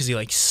 especially because he,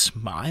 like,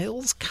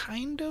 smiles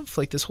kind of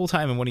like this whole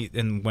time,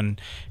 and when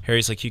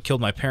Harry's like, "You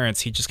killed my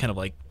parents," he just kind of,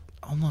 like,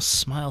 almost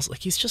smiles, like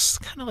he's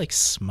just kind of, like,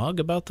 smug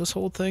about this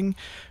whole thing,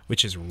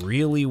 which is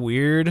really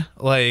weird.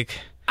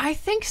 Like, I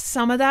think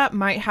some of that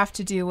might have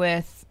to do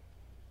with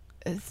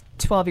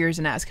 12 years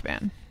in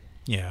Azkaban.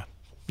 yeah.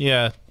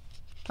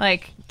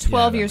 Like,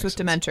 12 that years makes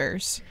with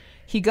Dementors.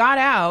 He got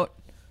out.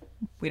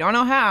 We don't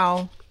know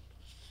how.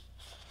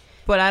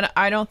 But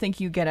I don't think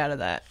you get out of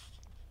that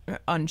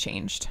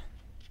unchanged.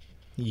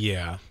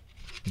 Yeah,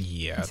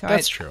 So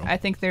that's true. I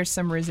think there's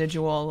some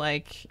residual,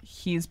 like,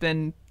 he's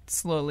been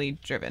slowly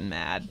driven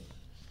mad.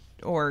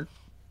 Or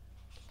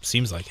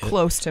Seems like it.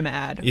 close to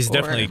mad. He's or,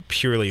 definitely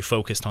purely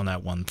focused on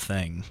that one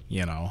thing,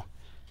 you know.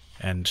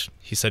 And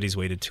he said he's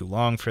waited too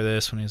long for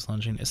this when he was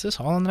lunging. Is this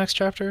all in the next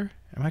chapter?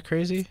 Am I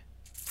crazy?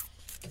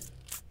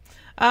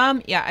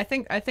 Yeah, I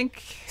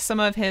think some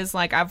of his,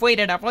 like, I've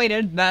waited,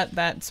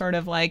 that sort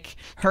of, like,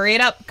 hurry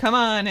it up, come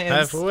on,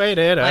 is I've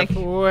waited.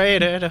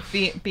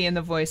 being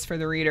the voice for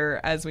the reader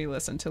as we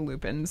listen to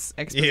Lupin's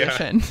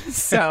exposition.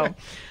 So,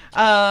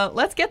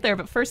 let's get there,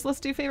 but first let's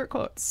do favorite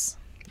quotes.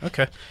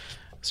 Okay.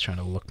 I was trying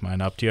to look mine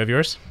up. Do you have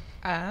yours?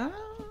 I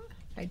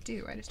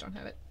do. I just don't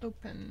have it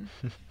open.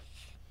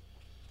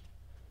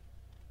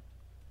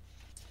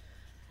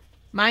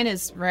 Mine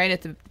is right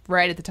at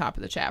the top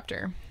of the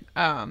chapter.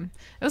 It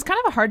was kind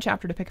of a hard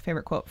chapter to pick a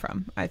favorite quote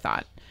from, I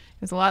thought.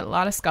 It was a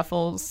lot of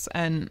scuffles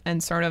and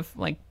sort of,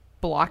 like,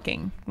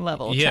 blocking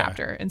level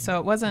chapter. And so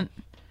it wasn't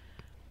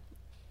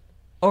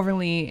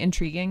overly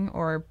intriguing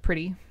or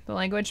pretty, the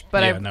language,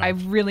 but I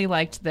really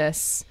liked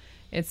this.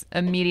 It's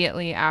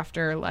immediately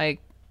after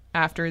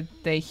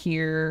they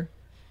hear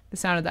the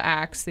sound of the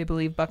axe, they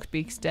believe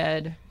Buckbeak's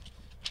dead,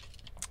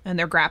 and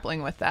they're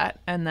grappling with that.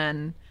 And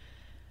then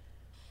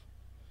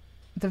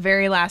the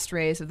very last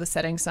rays of the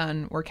setting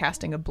sun were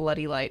casting a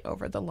bloody light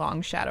over the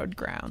long shadowed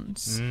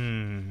grounds.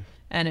 And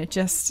it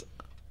just,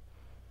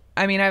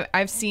 I mean,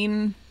 I've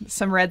seen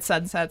some red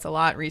sunsets a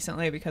lot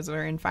recently because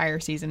we're in fire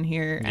season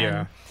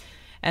here.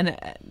 And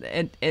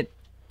it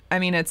I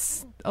mean,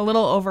 it's a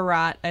little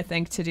overwrought, I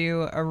think, to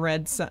do a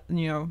red,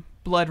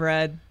 blood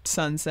red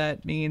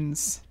sunset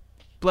means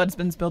blood's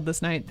been spilled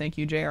this night. Thank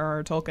you,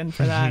 J.R.R. Tolkien,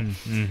 for that.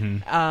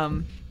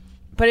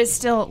 But it's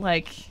still,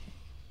 like,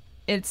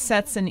 it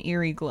sets an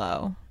eerie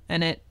glow,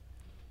 and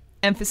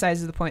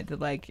emphasizes the point that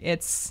like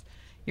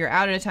you're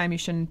out at a time you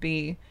shouldn't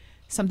be.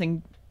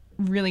 Something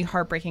really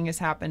heartbreaking has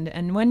happened,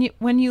 and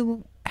when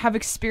you have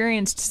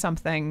experienced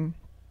something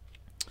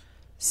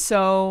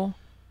so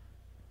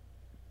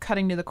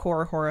cutting to the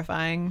core,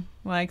 horrifying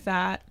like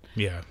that,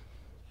 Yeah.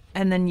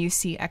 and then you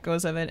see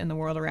echoes of it in the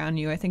world around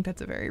you, I think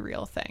that's a very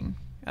real thing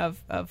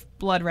of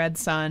blood red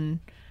sun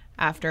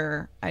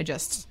after I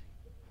just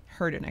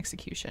heard an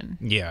execution.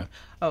 Yeah.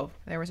 Oh,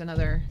 there was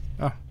another.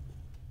 Oh.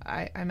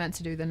 I meant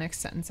to do the next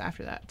sentence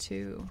after that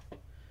too.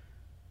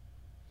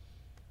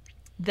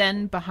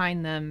 Then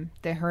behind them,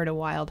 they heard a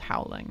wild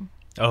howling.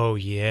 Oh,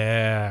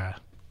 yeah.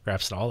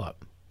 Wraps it all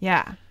up.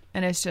 Yeah.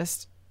 And it's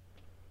just,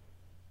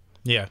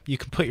 Yeah, you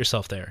can put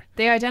yourself there.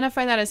 they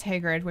identify that as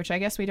Hagrid, which I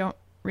guess we don't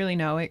really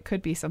know. It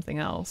could be something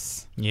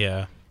else.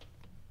 Yeah.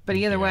 But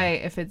either Yeah.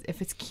 way, if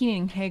it's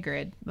Keening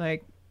Hagrid,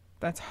 like,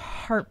 that's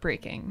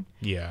heartbreaking.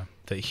 Yeah.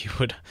 That you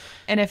would.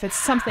 And if it's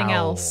something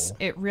Howl. else,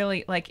 it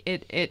really, like,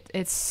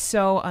 it's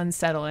so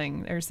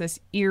unsettling. There's this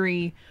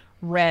eerie,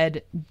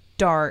 red,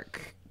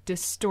 dark,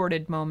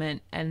 distorted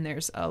moment, and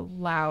there's a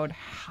loud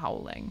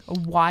howling, a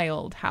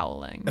wild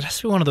howling. It has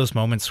to be one of those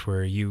moments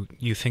where you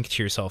think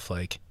to yourself,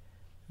 like,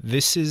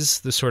 this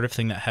is the sort of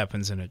thing that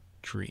happens in a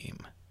dream.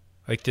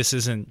 Like, this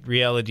isn't,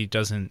 reality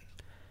doesn't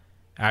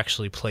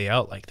actually play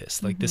out like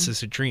this. Like, this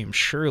is a dream.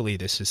 Surely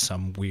this is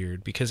some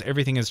weird, because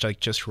everything is, like,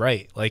 just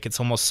right. Like, it's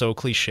almost so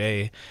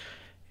cliche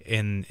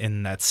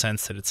in that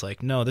sense that it's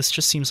like, no, this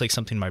just seems like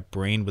something my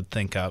brain would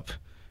think up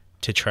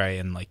to try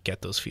and, like,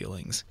 get those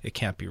feelings. It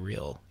can't be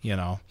real, you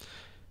know?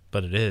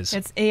 But it is.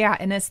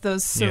 And it's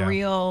those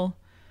surreal.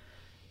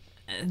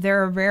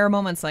 There are rare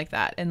moments like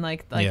that, and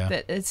like Yeah.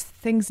 that. It's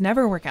things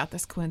never work out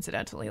this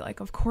coincidentally. Like,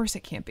 of course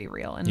it can't be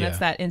real, and that's Yeah.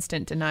 that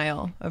instant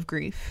denial of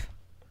grief.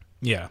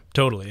 Yeah,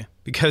 totally.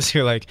 Because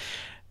you're like,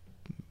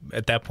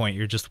 at that point,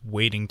 you're just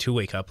waiting to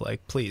wake up.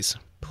 Like, please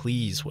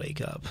wake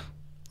up.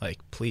 Like,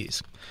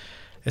 please.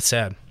 It's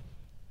sad.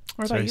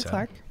 What It's about very you, sad.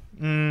 Clark?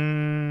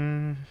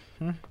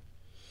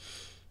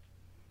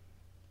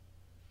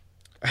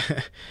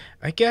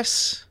 I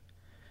guess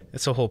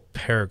it's a whole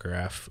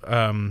paragraph.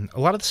 A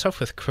lot of the stuff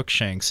with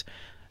Crookshanks,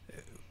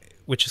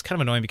 which is kind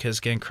of annoying because,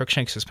 again,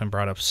 Crookshanks has been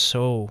brought up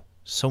so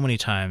many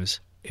times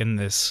in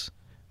this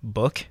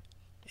book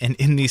and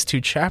in these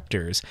two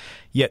chapters,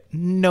 yet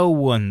no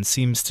one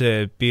seems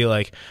to be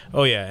like,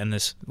 oh yeah, and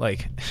this,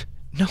 like,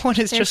 no one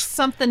is There's just,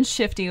 something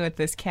shifty with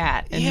this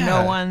cat, and Yeah.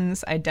 no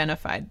one's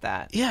identified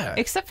that. Yeah.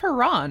 Except for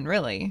Ron,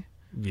 really.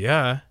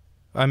 yeah.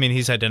 I mean,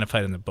 he's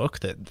identified in the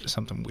book that there's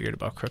something weird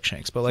about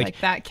Crookshanks, but Like,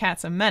 that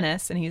cat's a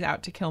menace, and he's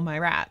out to kill my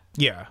rat.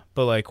 yeah,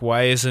 but like,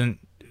 why isn't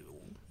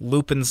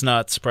Lupin's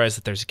not surprised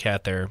that there's a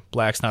cat there?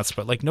 Black's not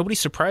surprised. Like, nobody's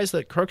surprised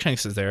that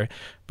Crookshanks is there.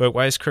 But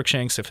why is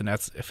Crookshanks, if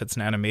it's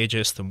an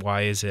animagus, then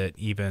why is it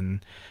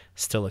even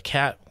still a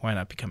cat? Why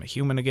not become a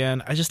human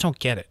again? I just don't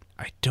get it.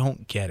 I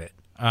don't get it.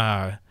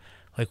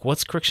 Like,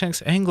 what's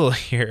Crookshanks' angle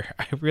here?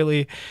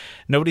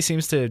 Nobody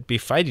seems to be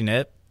fighting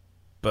it,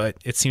 but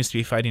it seems to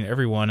be fighting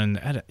everyone,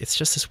 and it's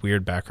just this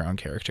weird background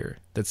character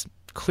that's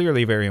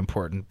clearly very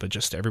important, but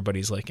just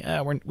everybody's like,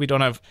 we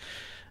don't have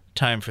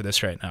time for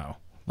this right now.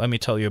 Let me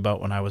tell you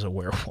about when I was a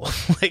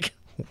werewolf. Like,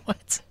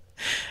 what?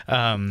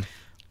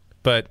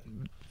 But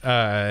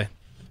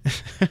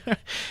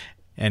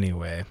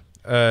anyway,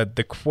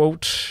 the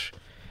quote,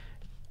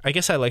 I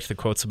guess I liked the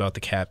quotes about the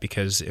cat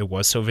because it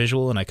was so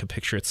visual and I could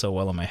picture it so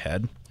well in my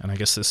head. And I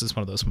guess this is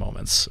one of those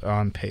moments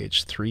on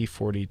page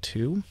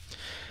 342.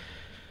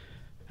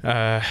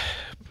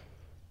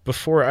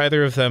 Before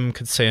either of them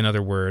could say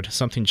another word,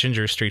 something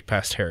ginger streaked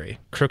past Harry.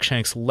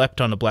 Crookshanks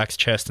leapt onto Black's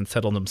chest and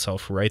settled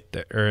himself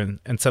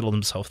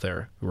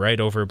there, right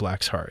over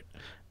Black's heart.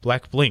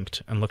 Black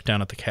blinked and looked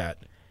down at the cat.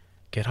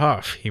 "Get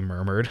off," he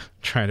murmured,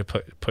 trying to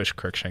push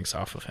Crookshanks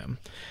off of him.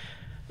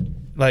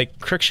 Like,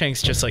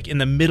 Crookshanks just, like, in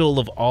the middle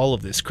of all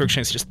of this,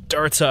 Crookshanks just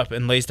darts up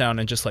and lays down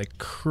and just, like,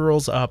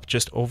 curls up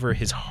just over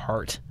his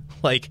heart.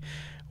 Like,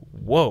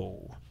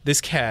 whoa, this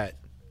cat.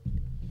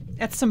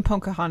 That's some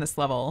Pocahontas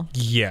level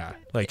Yeah,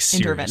 like,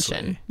 seriously.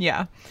 intervention.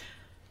 Yeah.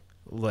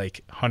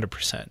 Like,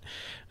 100%.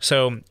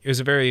 So it was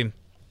a very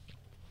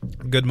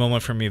good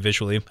moment for me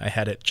visually. I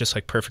had it just,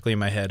 like, perfectly in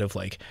my head of,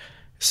 like,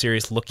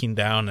 Sirius looking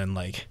down and,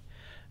 like,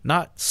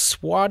 not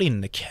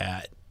swatting the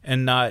cat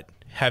and not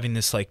having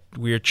this, like,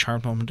 weird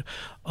charm moment.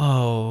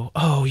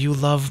 Oh, you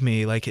love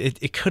me. Like,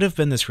 it could have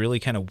been this really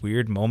kind of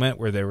weird moment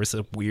where there was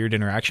a weird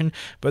interaction,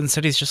 but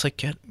instead he's just like,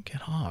 get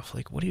off.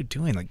 Like, what are you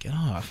doing? Like, get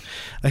off.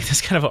 Like,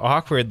 this kind of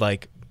awkward,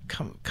 like,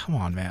 come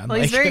on, man. Well,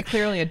 like, he's very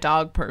clearly a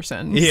dog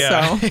person.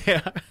 yeah. So.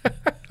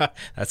 Yeah.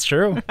 That's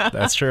true.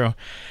 That's true.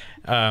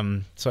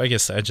 So I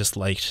guess I just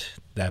liked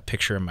that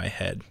picture in my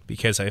head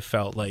because I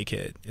felt like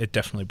it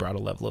definitely brought a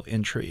level of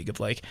intrigue of,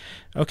 like,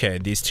 okay,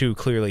 these two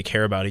clearly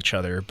care about each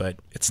other, but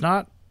it's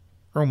not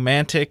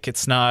romantic.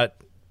 It's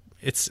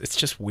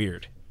just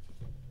weird.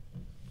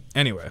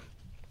 Anyway.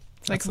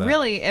 Like, that's that.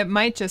 really, it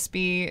might just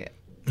be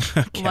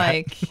Cat.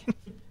 like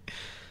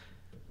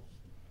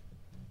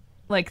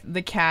like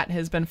the cat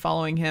has been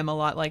following him a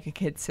lot like a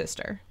kid's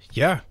sister.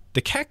 Yeah.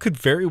 The cat could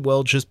very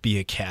well just be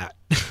a cat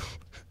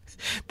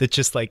that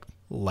just like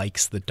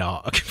likes the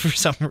dog for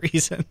some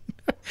reason.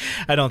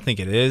 I don't think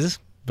it is,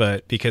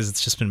 but because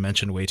it's just been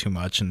mentioned way too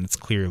much and it's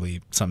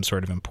clearly some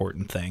sort of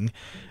important thing.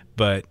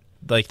 But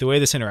like the way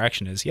this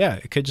interaction is, yeah,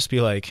 it could just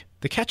be like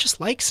the cat just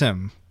likes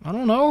him. I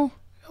don't know.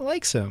 It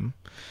likes him.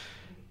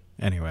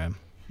 Anyway.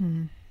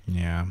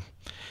 Yeah.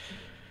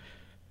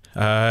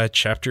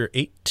 Chapter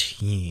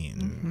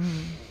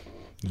 18.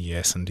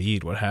 Yes,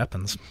 indeed. What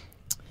happens?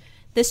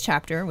 This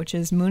chapter, which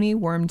is Mooney,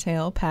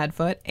 Wormtail,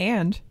 Padfoot,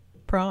 and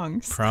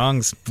Prongs.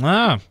 Prongs.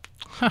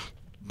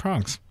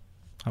 Prongs.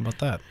 How about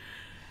that?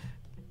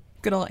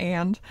 Good old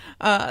and.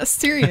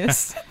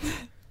 Sirius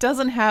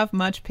doesn't have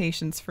much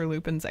patience for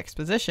Lupin's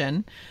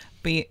exposition,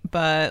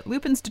 but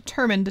Lupin's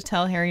determined to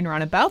tell Harry and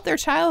Ron about their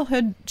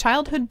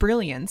childhood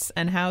brilliance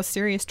and how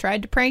Sirius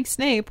tried to prank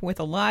Snape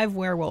with a live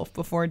werewolf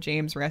before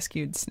James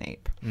rescued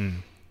Snape.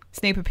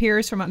 Snape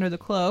appears from under the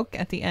cloak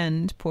at the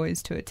end,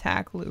 poised to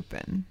attack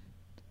Lupin.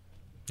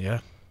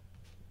 Yeah.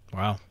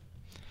 Wow.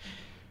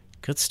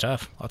 Good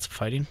stuff. Lots of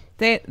fighting.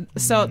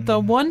 So the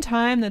one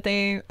time that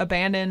they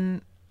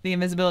abandon the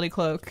invisibility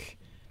cloak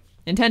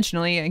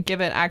intentionally and give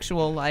it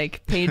actual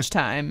like page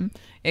time,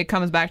 it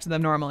comes back to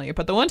them normally.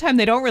 But the one time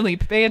they don't really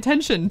pay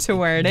attention to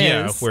where it is.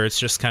 Yeah, where it's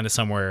just kind of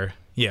somewhere.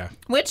 Yeah.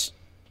 Which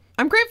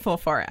I'm grateful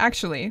for,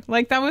 actually.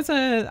 Like that was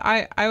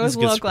I was a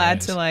little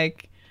glad to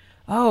like,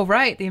 oh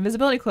right, the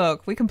invisibility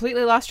cloak. We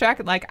completely lost track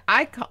of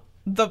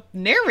the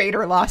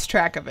narrator lost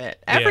track of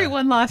it.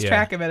 Everyone lost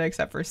track of it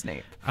except for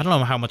Snape. I don't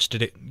know how much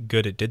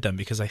good it did them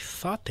because I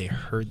thought they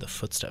heard the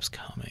footsteps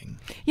coming.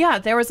 Yeah,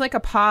 there was like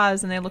a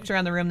pause and they looked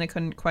around the room. They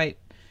couldn't quite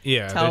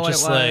tell what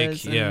it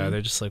was. Yeah,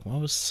 they're just like,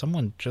 what was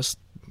someone just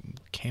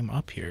came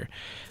up here?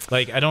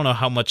 Like, I don't know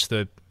how much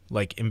the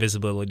like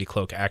invisibility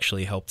cloak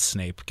actually helped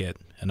Snape get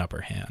an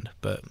upper hand,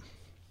 but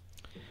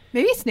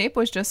maybe Snape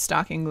was just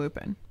stalking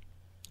Lupin.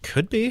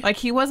 Could be. Like,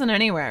 he wasn't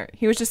anywhere.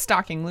 He was just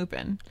stalking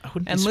Lupin.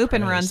 And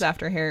Lupin runs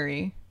after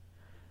Harry.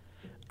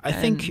 I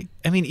think,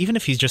 I mean, even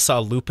if he just saw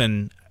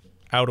Lupin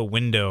out a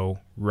window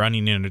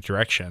running in a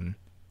direction.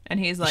 And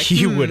he's like,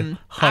 he would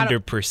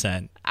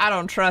 100%. I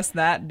don't trust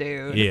that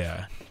dude.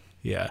 Yeah.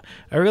 Yeah.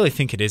 I really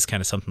think it is kind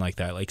of something like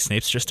that. Like,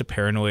 Snape's just a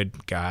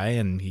paranoid guy,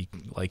 and he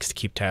likes to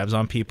keep tabs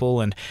on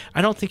people. And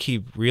I don't think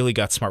he really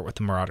got smart with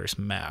the Marauders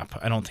map.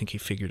 I don't think he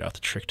figured out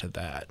the trick to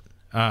that.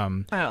 I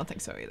don't think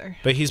so either.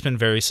 But he's been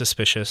very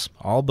suspicious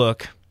all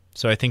book.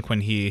 So I think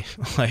when he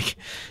like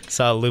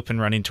saw Lupin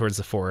running towards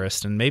the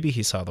forest, and maybe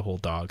he saw the whole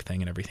dog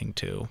thing and everything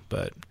too,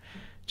 but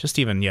just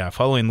even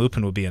following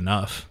Lupin would be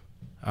enough.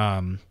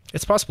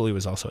 It's possible he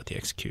was also at the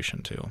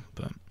execution too,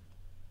 but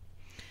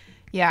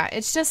yeah,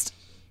 it's just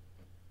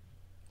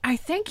I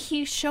think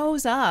he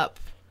shows up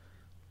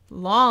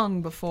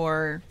long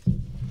before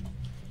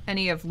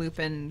any of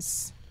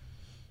Lupin's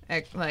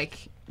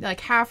like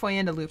halfway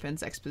into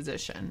Lupin's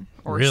exposition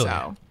or really?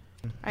 So.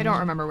 I don't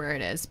remember where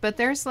it is, but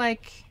there's some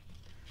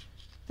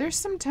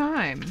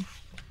time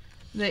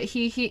that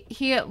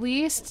he at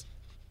least.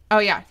 Oh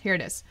yeah, here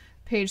it is.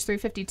 Page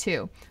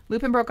 352.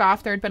 Lupin broke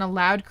off. There had been a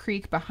loud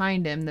creak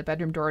behind him. The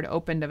bedroom door had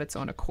opened of its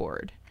own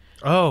accord.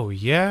 Oh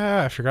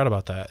yeah, I forgot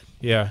about that.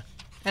 Yeah.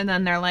 And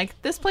then they're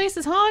like, "This place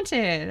is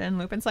haunted," and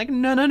Lupin's like,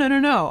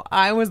 "No,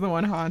 I was the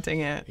one haunting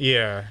it."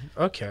 Yeah.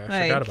 Okay,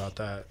 I forgot about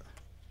that.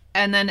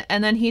 And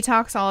then he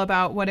talks all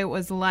about what it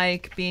was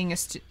like being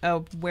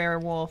a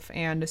werewolf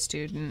and a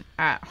student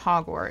at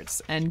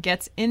Hogwarts, and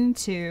gets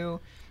into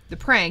the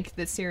prank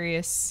that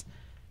Sirius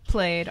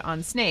played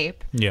on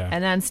Snape. Yeah.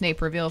 And then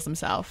Snape reveals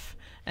himself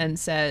and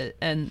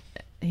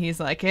he's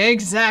like,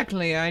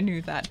 "Exactly, I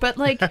knew that." But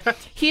like,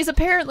 he's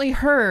apparently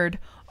heard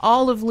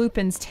all of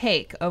Lupin's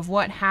take of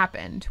what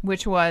happened,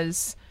 which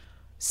was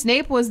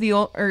Snape was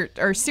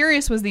or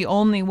Sirius was the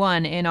only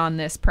one in on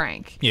this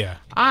prank. Yeah.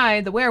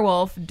 I, the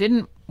werewolf,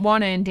 didn't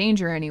want to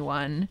endanger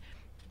anyone.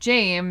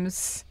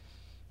 James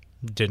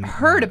didn't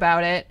heard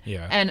about it.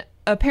 Yeah. And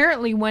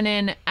apparently went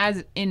in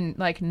as in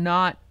like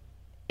not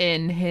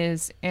in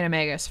his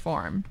animagus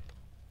form.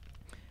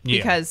 Yeah.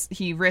 Because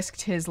he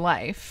risked his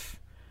life.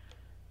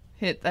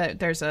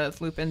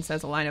 Lupin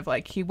says a line of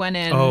like, he went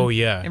in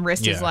and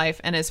risked his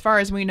life. And as far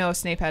as we know,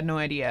 Snape had no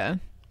idea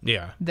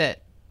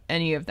that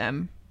any of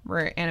them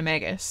were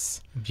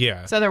animagus.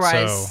 Yeah. So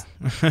otherwise,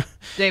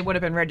 they would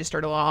have been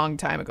registered a long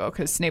time ago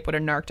because Snape would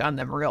have narked on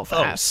them real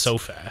fast. Oh, so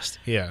fast.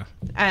 Yeah.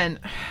 And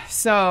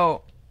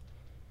so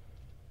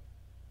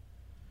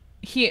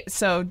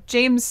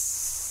James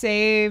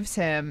saves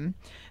him,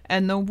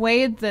 and the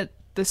way that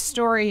the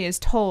story is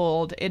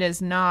told, it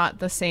is not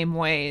the same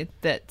way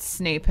that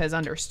Snape has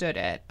understood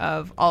it,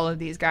 of all of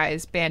these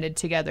guys banded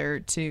together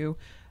to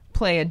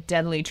play a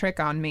deadly trick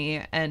on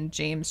me, and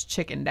James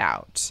chickened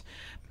out.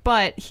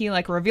 But he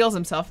like reveals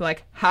himself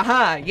like,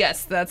 haha,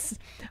 yes,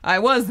 I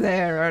was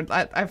there. Or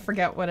I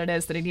forget what it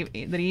is that he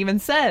even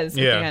says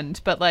at the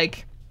end. But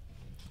like,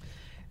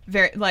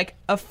 very like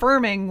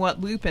affirming what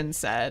Lupin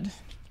said.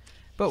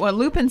 But what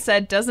Lupin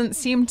said doesn't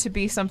seem to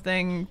be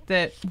something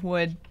that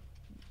would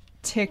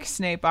tick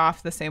Snape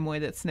off the same way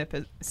that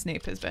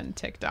Snape has been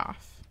ticked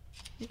off.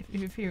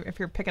 If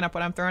you're picking up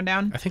what I'm throwing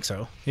down, I think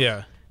so.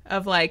 Yeah.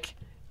 of like,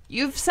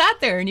 you've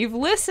sat there and you've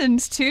listened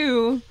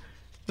to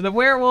the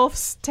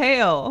werewolf's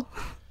tale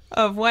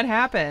of what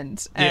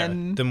happened,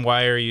 and Then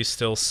why are you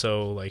still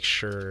so like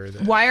sure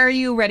that why are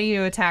you ready to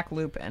attack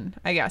Lupin?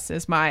 I guess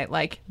is my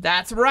like.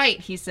 That's right,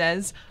 he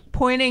says,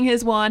 pointing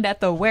his wand at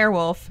the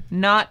werewolf,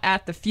 not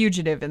at the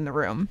fugitive in the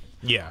room,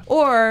 Yeah.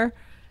 or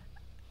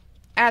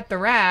at the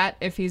rat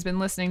if he's been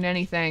listening to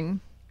anything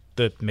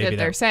Maybe that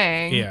they're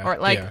saying, yeah, or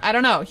like yeah. I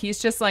don't know. He's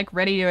just like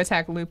ready to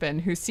attack Lupin,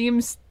 who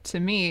seems to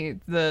me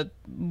the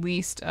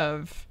least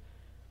of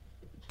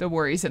the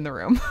worries in the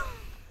room.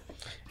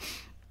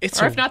 It's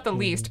Or a if not the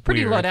least, pretty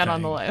weird low down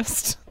on the thing.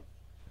 list.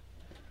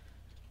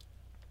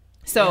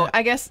 So Yeah.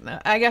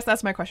 I guess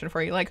that's my question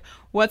for you. Like,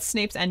 what's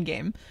Snape's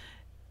endgame?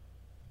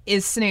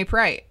 Is Snape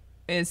right?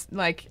 Is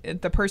like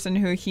the person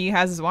who he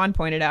has his wand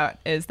pointed out,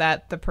 is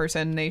that the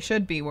person they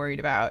should be worried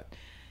about?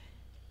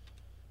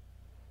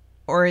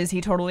 Or is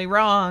he totally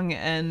wrong?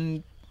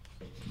 And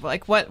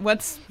like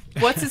what's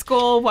his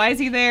goal? Why is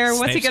he there?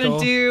 What's he Snape's gonna goal?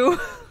 do?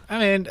 I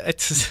mean,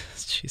 it's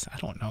jeez, I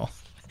don't know.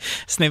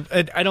 Snape,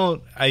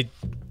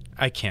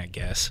 I can't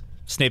guess.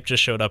 Snape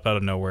just showed up out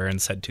of nowhere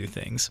and said two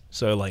things.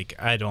 So like,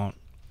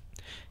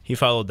 he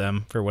followed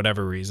them for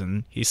whatever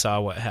reason. He saw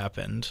what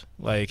happened.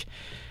 Like,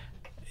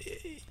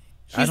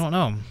 I don't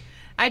know.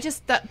 I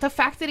just the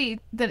fact that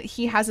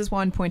he has his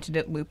wand pointed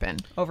at Lupin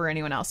over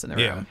anyone else in the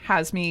room Yeah.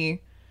 has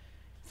me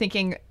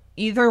thinking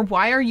either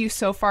why are you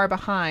so far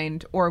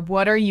behind, or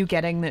what are you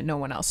getting that no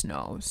one else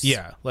knows?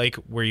 Yeah, like,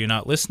 were you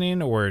not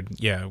listening, or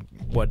yeah,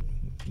 what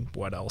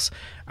else?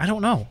 I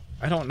don't know.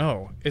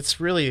 It's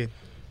really.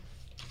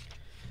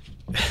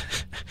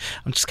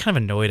 I'm just kind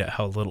of annoyed at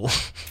how little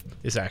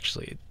is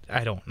actually.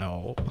 I don't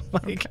know.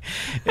 Like,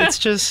 it's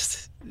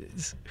just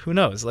who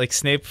knows? Like,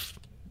 Snape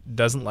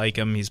doesn't like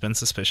him. He's been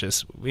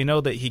suspicious. We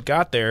know that he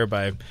got there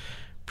by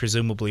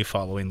presumably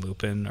following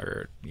Lupin,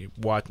 or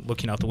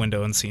looking out the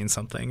window and seeing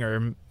something,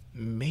 or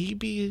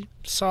maybe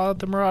saw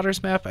the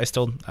Marauders map. I Maybe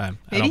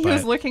don't he buy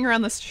was it. looking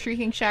around the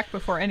Shrieking Shack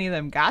before any of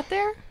them got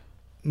there.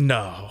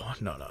 No.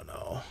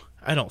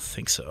 I don't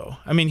think so.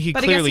 I mean, he But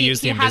I guess clearly he-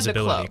 used the he had the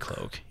invisibility cloak.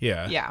 cloak.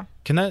 Yeah. Yeah,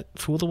 Can that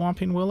fool the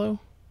Whomping Willow?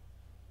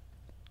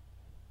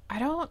 I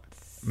don't.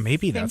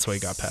 Maybe think that's why he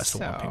got past the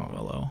so. Whomping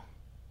Willow.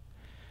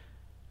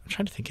 I'm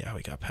trying to think how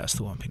he got past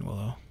the Whomping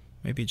Willow.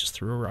 Maybe he just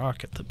threw a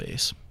rock at the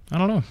base. I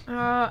don't know.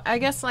 I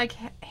guess like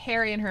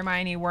Harry and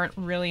Hermione weren't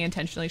really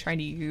intentionally trying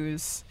to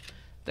use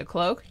the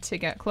cloak to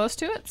get close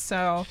to it,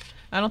 so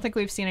I don't think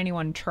we've seen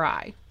anyone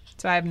try.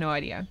 So I have no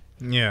idea.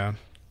 Yeah.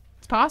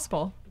 It's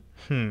possible.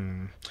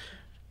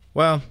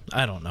 Well,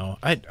 I don't know.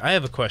 I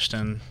have a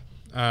question.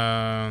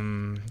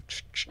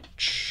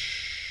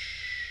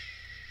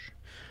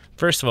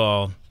 First of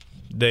all,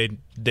 they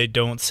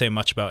don't say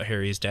much about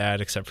Harry's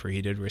dad, except for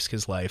he did risk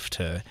his life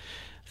to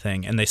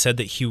thing, and they said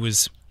that he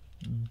was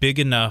big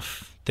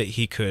enough that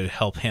he could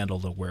help handle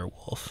the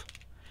werewolf.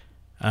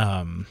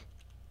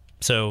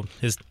 So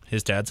his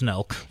dad's an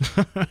elk.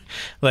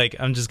 Like,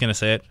 I'm just gonna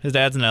say it. His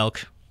dad's an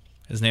elk.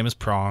 His name is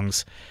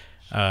Prongs.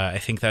 I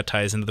think that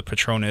ties into the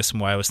Patronus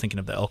and why I was thinking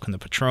of the elk and the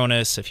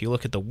Patronus. If you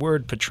look at the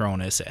word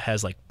Patronus, it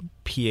has like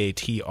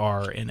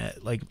P-A-T-R in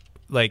it,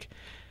 like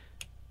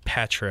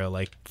Patra,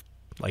 like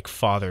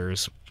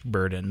father's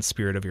burden,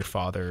 spirit of your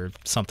father,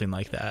 something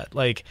like that.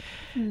 Like,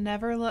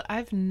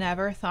 I've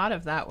never thought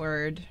of that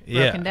word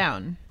Yeah. broken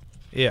down.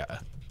 yeah.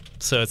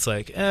 So it's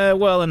like,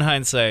 well, in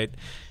hindsight,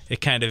 it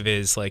kind of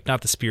is like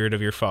not the spirit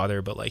of your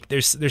father, but like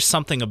there's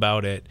something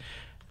about it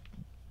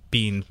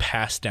being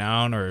passed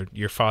down, or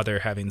your father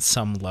having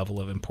some level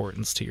of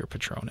importance to your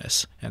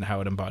Patronus and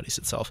how it embodies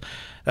itself.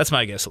 That's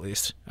my guess, at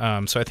least.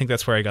 So I think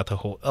that's where I got the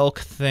whole elk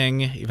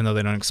thing, even though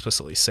they don't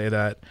explicitly say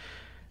that.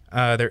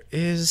 There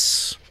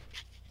is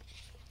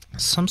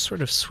some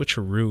sort of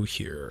switcheroo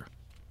here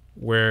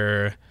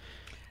where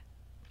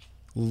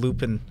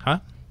Lupin... Huh?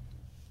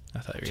 I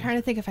thought you I'm were... trying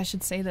to think if I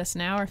should say this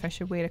now or if I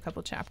should wait a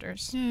couple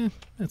chapters.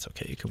 That's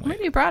okay. You can Maybe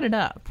wait. you brought it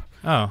up.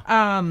 Oh,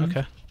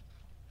 okay.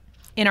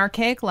 In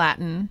archaic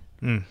Latin,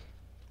 Mm.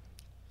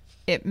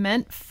 it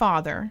meant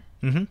father.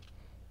 Mm-hmm.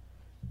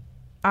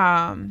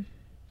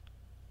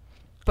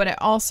 But it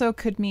also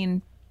could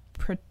mean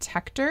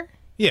protector.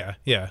 Yeah,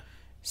 yeah.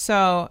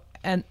 So,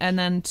 and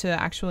then to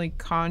actually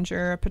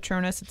conjure a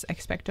Patronus, it's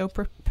expecto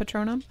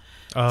patronum.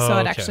 Oh, So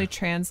it okay. actually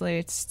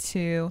translates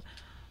to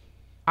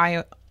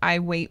I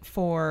wait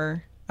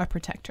for a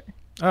protector.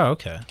 Oh,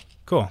 okay.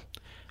 Cool.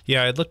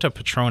 Yeah, I looked up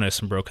Patronus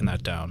and broken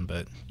that down,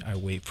 but I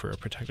wait for a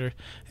protector.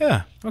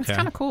 Yeah, okay. It's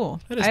kind of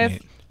cool. That is I have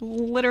neat.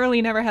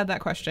 literally never had that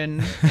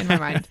question in my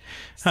mind.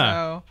 So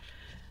Huh.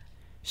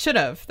 should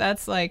have.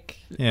 That's like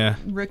Yeah.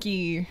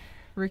 rookie.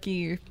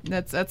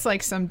 That's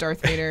like some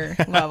Darth Vader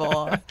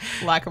level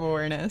lack of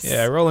awareness.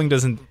 Yeah, Rowling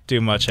doesn't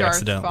do much Darth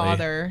accidentally.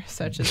 Father,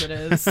 such as it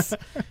is.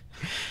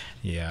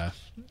 Yeah.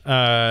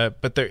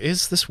 But there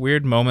is this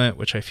weird moment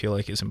which I feel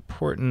like is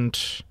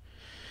important.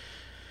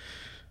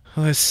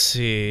 Let's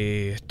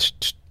see.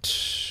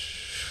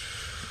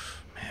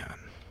 Man.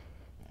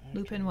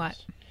 Lupin,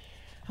 what?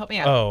 Help me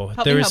out. Oh,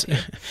 Help there me was help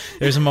you.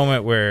 there's a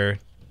moment where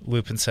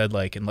Lupin said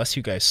like, unless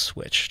you guys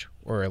switched,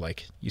 or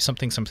like you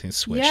something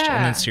switched, and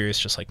Yeah. then Sirius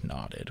just like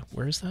nodded.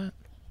 Where is that?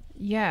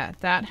 Yeah,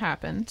 that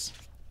happened.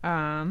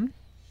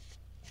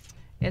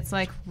 It's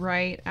like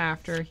right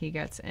after he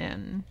gets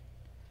in,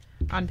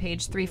 on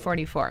page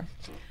 344.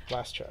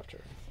 Last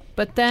chapter.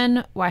 But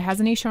then, why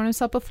hasn't he shown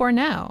himself before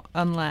now?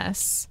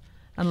 Unless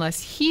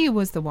he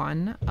was the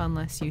one,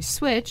 unless you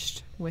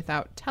switched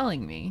without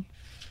telling me.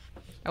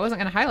 I wasn't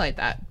going to highlight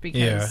that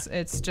because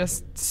it's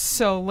just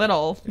so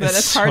little that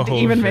it's hard to so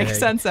even make vague.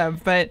 sense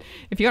of. But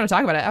if you want to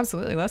talk about it,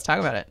 absolutely, let's talk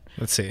about it.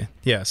 Let's see.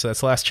 Yeah, so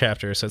that's last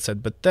chapter. So it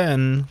said, but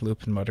then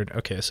Lupin muttered,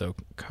 okay, so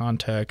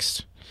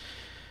context.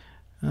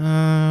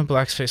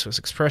 Black's face was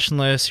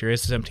expressionless. He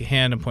raised his empty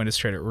hand and pointed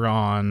straight at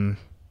Ron.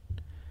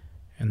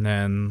 And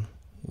then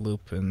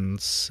Lupin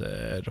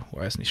said,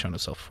 why hasn't he shown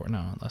himself before?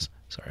 No, unless,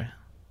 sorry.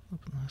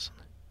 Lupin last.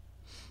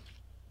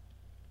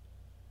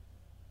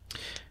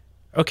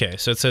 Okay,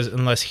 so it says,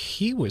 unless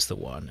he was the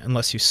one,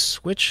 unless you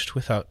switched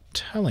without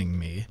telling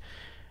me.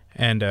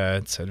 And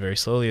it said very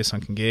slowly, a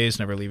sunken gaze,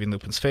 never leaving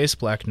Lupin's face.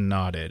 Black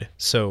nodded.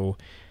 So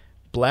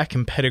Black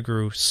and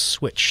Pettigrew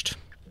switched.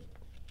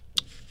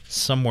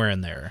 Somewhere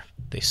in there,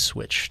 they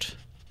switched.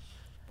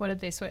 What did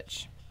they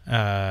switch?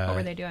 What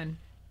were they doing?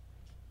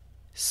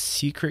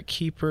 Secret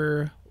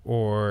keeper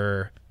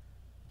or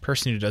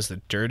person who does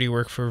the dirty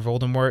work for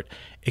Voldemort.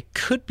 It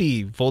could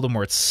be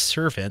Voldemort's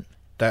servant,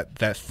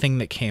 that thing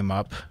that came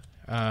up.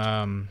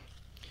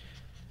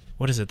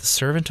 What is it? The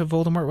servant of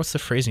Voldemort? What's the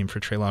phrasing for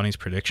Trelawney's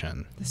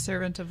prediction? The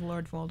servant of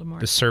Lord Voldemort.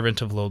 The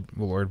servant of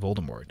Lord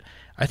Voldemort.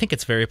 I think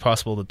it's very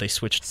possible that they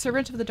switched.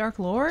 Servant of the Dark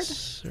Lord?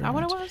 Is that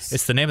what it was?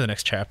 It's the name of the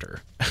next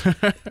chapter.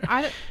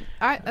 That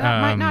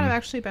might not have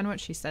actually been what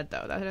she said,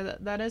 though.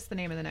 That is the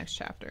name of the next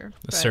chapter.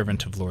 The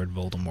servant of Lord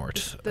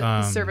Voldemort.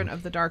 The servant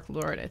of the Dark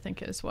Lord, I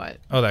think, is what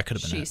that could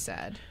have been she it.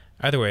 said.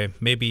 Either way,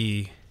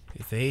 maybe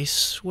they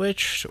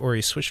switched, or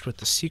he switched with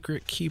the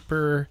secret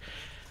keeper,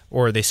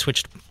 or they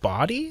switched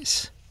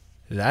bodies?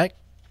 That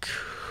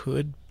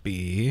could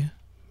be.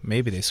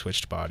 Maybe they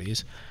switched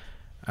bodies.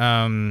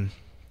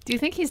 Do you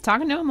think he's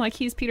talking to him like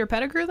he's Peter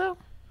Pettigrew, though?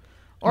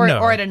 Or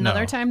at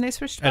another time they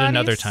switched bodies? At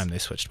another time they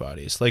switched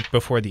bodies, like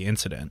before the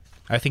incident.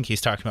 I think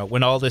he's talking about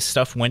when all this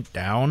stuff went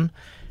down,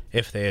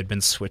 if they had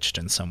been switched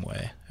in some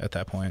way at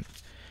that point.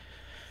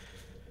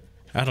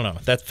 I don't know.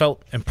 That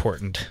felt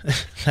important.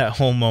 That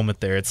whole moment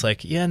there. It's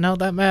like, yeah, no,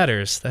 that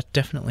matters. That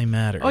definitely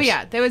matters. Oh,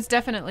 yeah. There was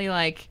definitely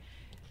like...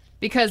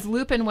 Because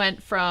Lupin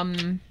went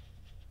from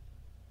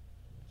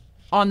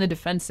on the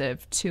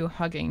defensive to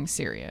hugging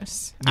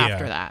Sirius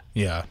after that.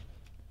 Yeah.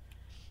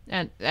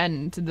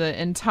 And the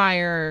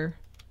entire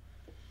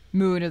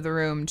mood of the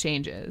room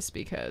changes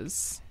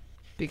because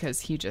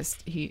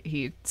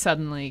he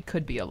suddenly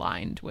could be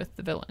aligned with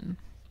the villain.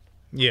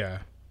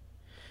 Yeah.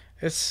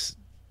 It's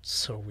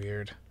so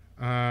weird.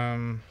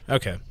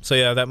 Okay. So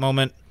yeah, that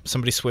moment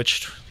somebody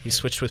switched. He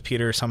switched with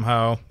Peter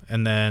somehow,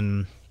 and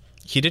then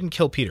he didn't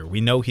kill Peter.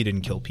 We know he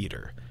didn't kill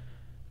Peter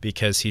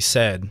because he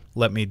said,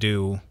 let me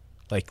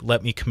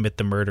commit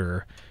the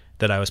murder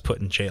that I was put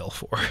in jail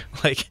for.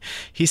 Like,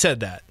 he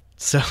said that.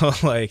 So,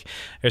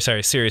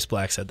 Sirius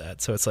Black said that.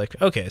 So it's like,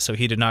 okay, so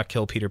he did not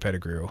kill Peter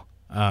Pettigrew.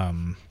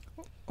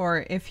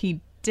 Or if he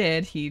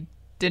did, he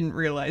didn't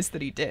realize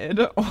that he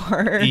did.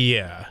 Or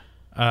yeah.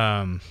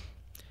 And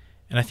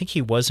I think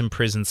he was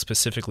imprisoned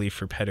specifically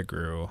for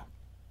Pettigrew.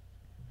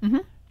 Mm-hmm.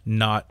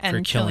 Not and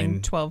for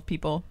killing 12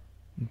 people.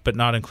 But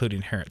not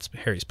including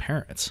Harry's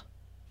parents.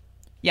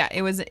 Yeah,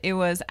 it was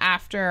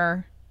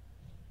after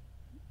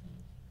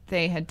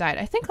they had died.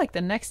 I think like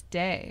the next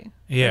day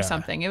or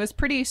something. It was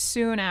pretty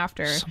soon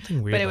after.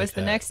 Something weird. But it was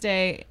the next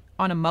day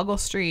on a Muggle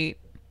street.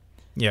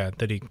 Yeah,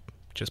 that he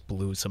just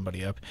blew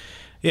somebody up.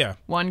 Yeah.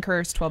 1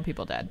 curse, 12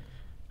 people dead.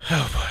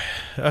 Oh boy.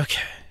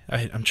 Okay.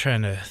 I'm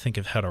trying to think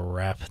of how to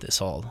wrap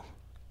this all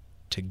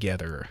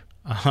together.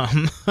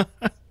 In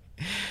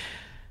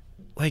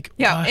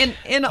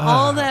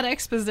all that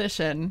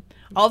exposition,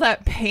 all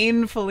that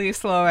painfully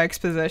slow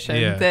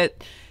exposition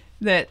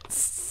that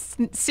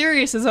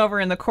Sirius is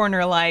over in the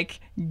corner like,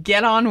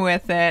 get on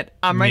with it.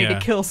 I'm ready to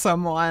kill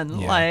someone.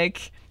 Yeah.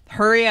 Like,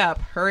 hurry up,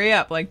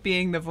 like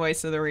being the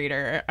voice of the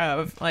reader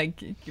of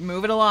like,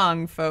 move it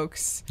along,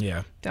 folks.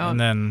 Yeah.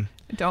 Don't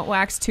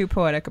wax too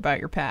poetic about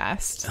your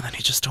past. And then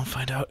you just don't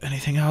find out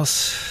anything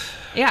else.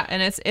 Yeah,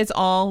 and it's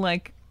all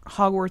like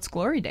Hogwarts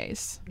glory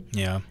days.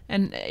 Yeah.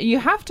 And you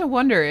have to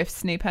wonder if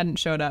Snape hadn't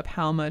showed up,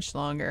 how much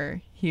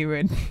longer he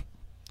would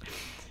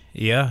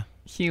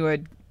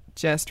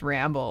just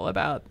ramble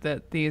about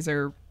that he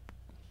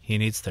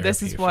needs therapy.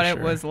 This is what it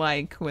was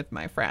like with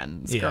my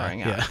friends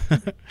growing up.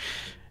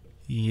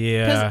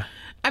 Yeah.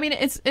 I mean,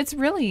 it's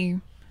really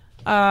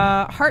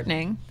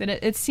heartening that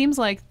it seems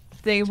like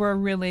they were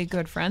really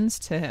good friends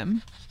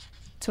to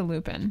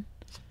Lupin.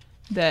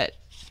 That,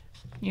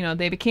 you know,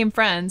 they became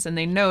friends and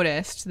they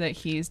noticed that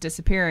he's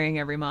disappearing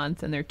every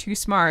month and they're too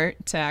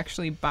smart to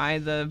actually buy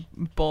the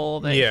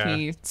bowl that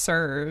he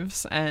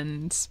serves.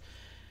 And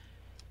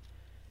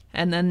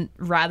then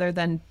rather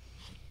than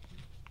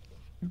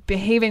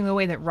behaving the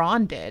way that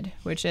Ron did,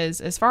 which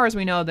is, as far as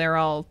we know, they're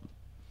all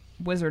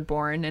wizard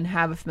born and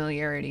have a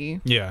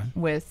familiarity Yeah.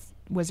 with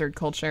wizard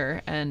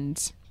culture.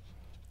 And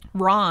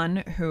Ron,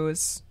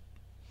 who's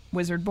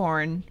wizard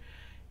born,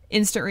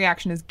 instant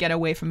reaction is get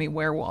away from me,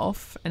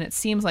 werewolf. And it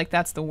seems like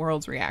that's the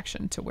world's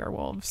reaction to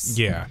werewolves.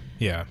 Yeah.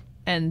 Yeah.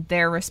 And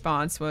their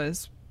response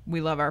was, we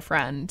love our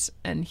friend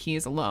and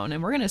he's alone.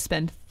 And we're going to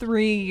spend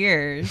 3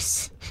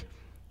 years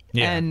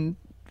Yeah. and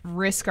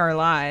risk our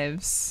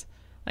lives.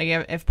 Like,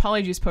 if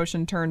Polyjuice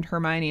Potion turned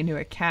Hermione into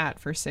a cat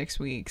for 6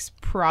 weeks,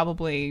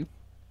 probably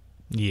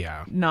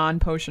Yeah.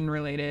 non-potion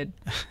related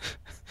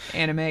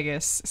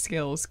animagus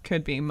skills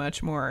could be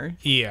much more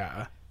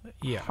Yeah.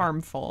 Yeah.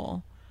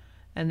 harmful.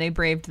 And they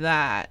braved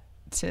that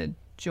to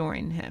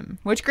join him.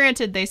 Which,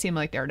 granted, they seem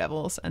like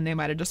daredevils, and they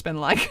might have just been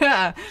like,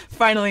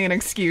 finally an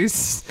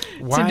excuse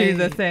to do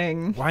the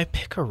thing. Why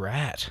pick a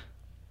rat?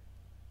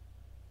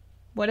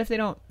 What if they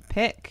don't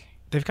pick?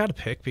 They've got to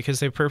pick because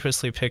they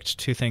purposely picked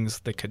 2 things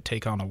that could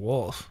take on a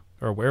wolf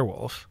or a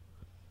werewolf.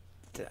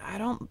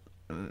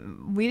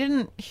 We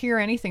didn't hear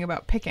anything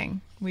about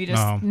picking. We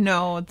just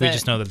know that... We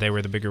just know that they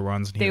were the bigger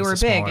ones and he they was were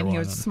the big smaller and he one,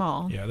 was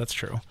small. Yeah, that's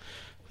true.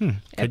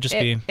 Could just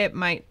be...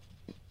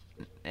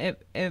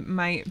 It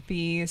might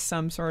be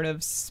some sort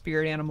of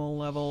spirit animal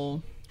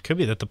level. Could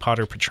be that the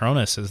Potter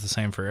Patronus is the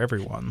same for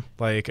everyone.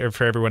 Like, or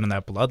for everyone in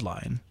that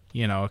bloodline.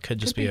 You know, it could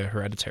just be a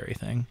hereditary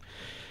thing.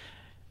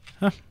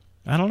 Huh.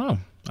 I don't know.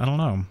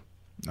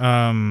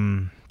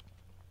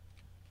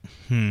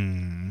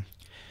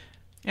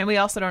 And we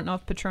also don't know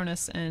if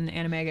Patronus and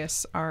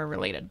Animagus are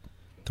related.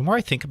 The more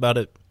I think about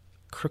it,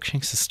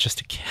 Crookshanks is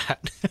just a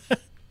cat.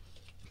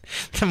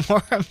 The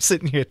more I'm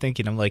sitting here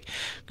thinking, I'm like,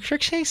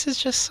 Crookshanks is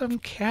just some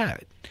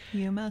cat.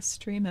 You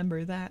must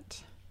remember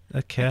that.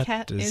 A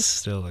cat is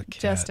still a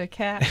cat. Just a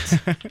cat.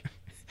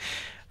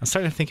 I'm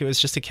starting to think it was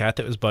just a cat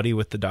that was buddy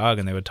with the dog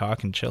and they would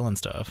talk and chill and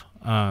stuff.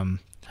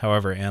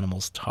 However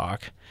animals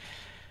talk.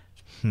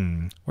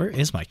 Where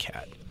is my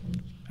cat?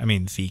 I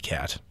mean, the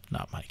cat,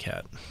 not my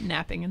cat.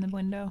 Napping in the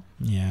window.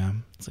 Yeah,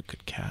 it's a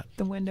good cat.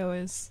 The window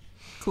is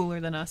cooler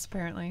than us,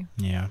 apparently.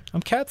 Yeah.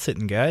 I'm cat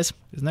sitting, guys.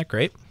 Isn't that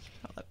great?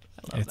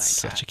 I love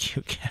It's that cat. such a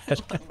cute cat. I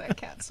love that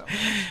cat so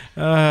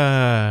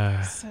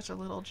much. Such a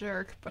little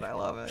jerk, but I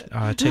love it.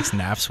 It takes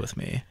naps with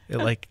me. It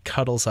like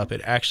cuddles up.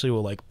 It actually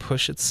will like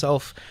push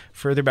itself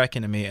further back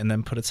into me and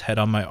then put its head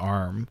on my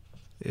arm.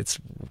 It's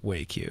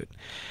way cute.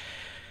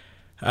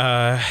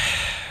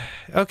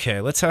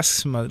 Okay, let's throw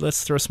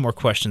some more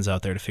questions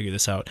out there to figure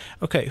this out.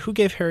 Okay, who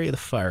gave Harry the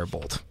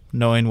firebolt,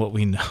 knowing what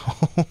we know?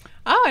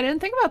 Oh, I didn't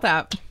think about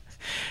that.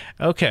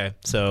 Okay,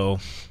 so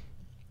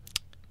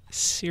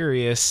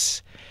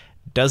Sirius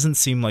doesn't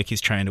seem like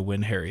he's trying to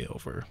win Harry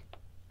over.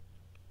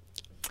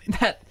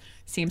 That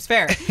seems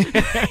fair.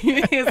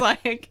 He's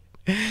like...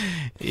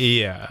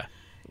 Yeah.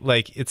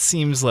 Like, it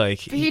seems like...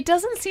 He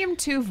doesn't seem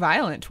too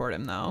violent toward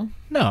him, though.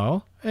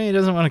 No, I mean, he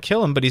doesn't want to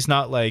kill him, but he's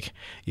not like,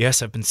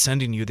 yes, I've been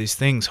sending you these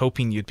things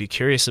hoping you'd be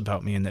curious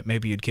about me and that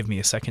maybe you'd give me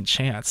a second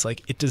chance.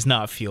 Like, it does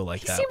not feel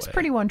like that He seems way.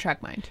 pretty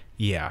one-track mind.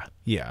 Yeah.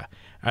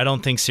 I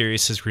don't think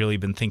Sirius has really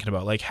been thinking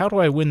about, like, how do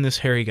I win this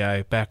Harry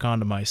guy back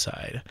onto my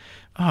side?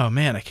 Oh,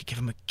 man, I could give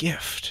him a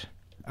gift.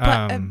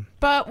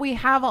 But we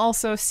have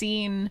also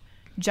seen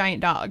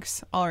giant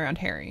dogs all around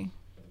Harry.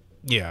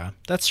 Yeah,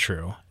 that's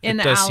true. In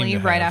It the does seem alley to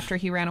right have- after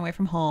he ran away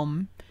from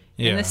home.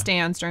 In Yeah. the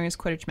stands during his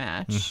Quidditch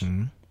match.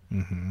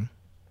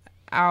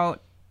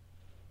 Out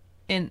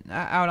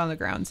on the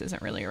grounds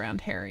isn't really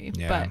around Harry.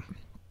 Yeah. But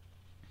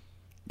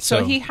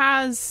so he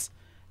has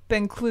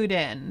been clued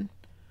in.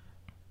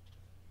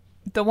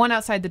 The one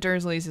outside the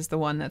Dursleys is the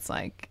one that's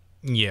like...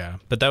 Yeah,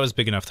 but that was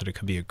big enough that it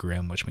could be a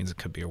Grim, which means it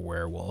could be a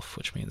werewolf,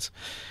 which means,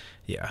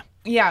 yeah.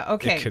 Yeah,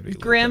 okay. It could be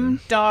Grim,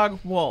 Lupin. dog,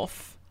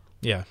 wolf.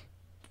 Yeah.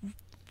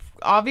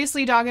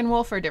 Obviously, dog and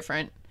wolf are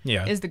different.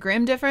 Yeah. Is the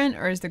Grim different,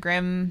 or is the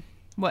Grim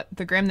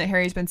the Grim that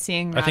Harry's been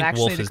seeing not I think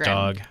actually wolf the is Grim?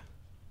 dog.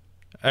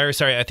 Or,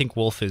 sorry, I think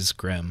wolf is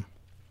Grim.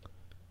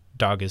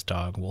 Dog is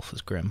dog, wolf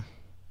is Grim.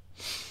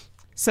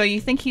 So you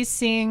think he's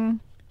seeing...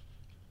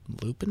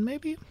 Lupin,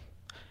 maybe?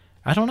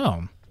 I don't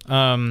know.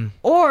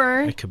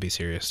 Or It could be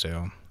Sirius,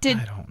 too. Did-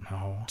 I don't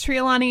know.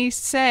 Trelawney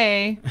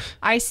say,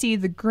 I see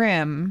the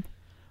Grim,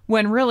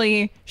 when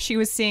really she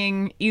was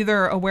seeing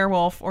either a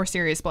werewolf or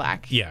Sirius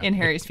Black Yeah, in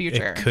Harry's it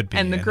future. could be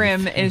And the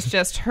Grim anything. is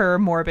just her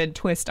morbid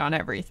twist on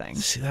everything.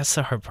 See, that's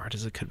the hard part,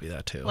 is it could be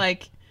that, too.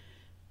 Like,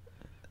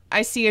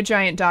 I see a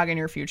giant dog in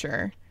your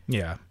future.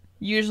 Yeah.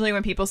 Usually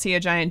when people see a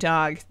giant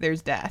dog,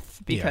 there's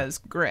death because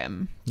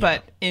Grim. Yeah.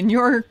 But in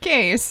your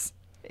case,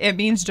 it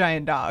means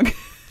giant dog.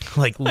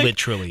 Like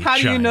literally. How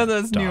do you know giant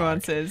those dog.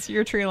 nuances?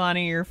 You're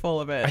Trelawney, you're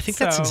full of it. I think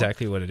that's So-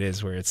 exactly what it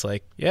is, where it's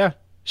like, yeah,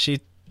 she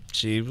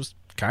was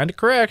kind of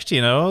correct,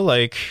 you know?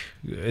 Like,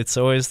 it's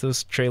always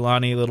those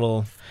Trelawney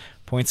little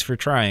points for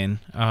trying.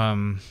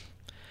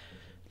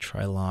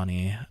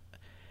 Trelawney.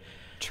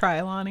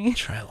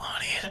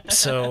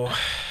 So,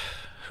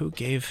 who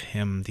gave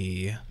him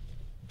the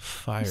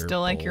fire?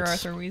 Still like your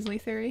Arthur Weasley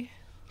theory?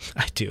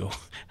 I do.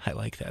 I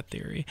like that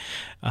theory.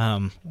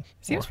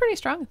 Seems pretty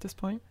strong at this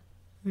point.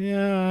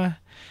 Yeah.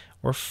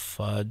 Or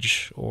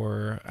Fudge,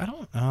 or I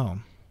don't know.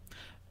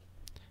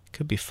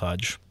 Could be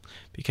Fudge,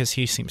 because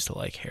he seems to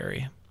like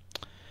Harry.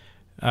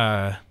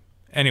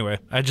 Anyway,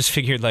 I just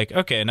figured, like,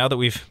 okay, now that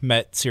we've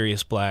met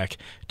Sirius Black,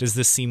 does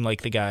this seem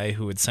like the guy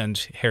who would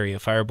send Harry a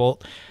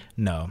firebolt?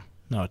 No,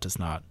 it does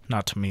not.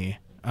 Not to me.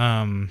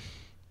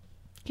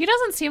 He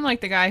doesn't seem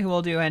like the guy who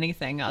will do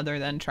anything other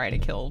than try to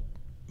kill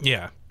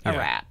a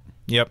rat.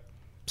 Yep.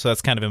 So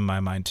that's kind of in my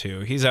mind,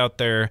 too. He's out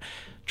there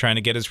trying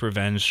to get his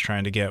revenge,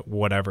 trying to get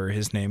whatever,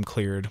 his name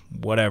cleared,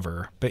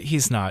 whatever. But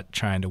he's not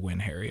trying to win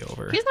Harry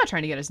over. He's not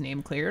trying to get his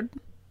name cleared.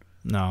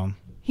 No.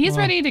 He's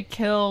ready to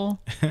kill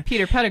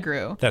Peter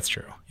Pettigrew. That's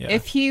true. Yeah.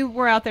 If he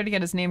were out there to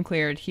get his name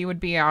cleared, he would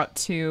be out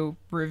to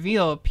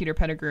reveal Peter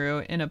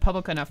Pettigrew in a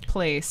public enough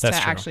place That's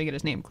to true. actually get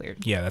his name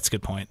cleared. Yeah, that's a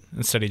good point.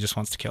 Instead, he just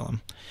wants to kill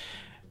him.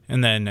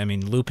 And then, I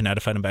mean, Lupin had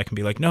to fight him back and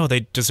be like, no,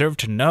 they deserve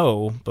to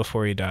know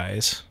before he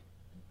dies.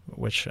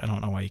 Which, I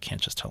don't know why you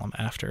can't just tell him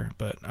after.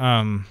 But,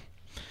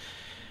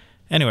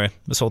 anyway,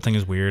 this whole thing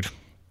is weird.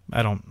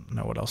 I don't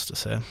know what else to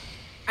say.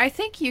 I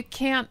think you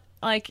can't,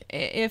 like,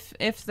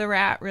 if the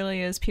rat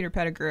really is Peter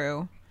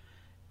Pettigrew,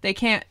 they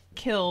can't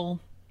kill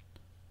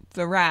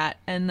the rat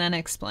and then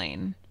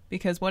explain.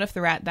 Because what if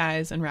the rat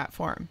dies in rat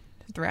form?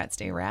 Does the rat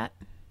stay rat?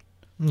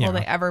 Yeah. Will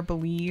they ever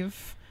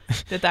believe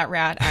that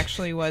rat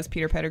actually was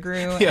Peter Pettigrew?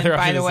 Yeah, and they're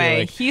by the obviously way,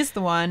 like- he's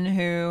the one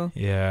who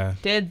Yeah.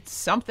 did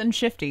something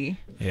shifty.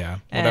 Yeah.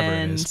 Whatever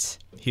And, it is.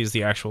 He's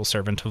the actual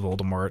servant of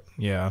Voldemort.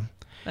 Yeah.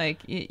 like,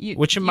 you,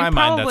 Which, in you my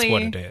mind, that's probably-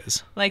 what it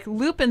is. Like,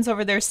 Lupin's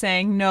over there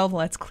saying, no,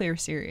 let's clear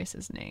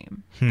Sirius's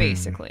name,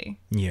 basically.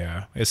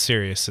 Yeah.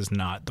 Sirius is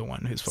not the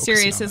one who's focusing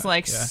Sirius on is that.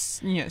 like,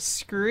 Yeah.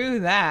 Screw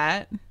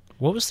that.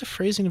 What was the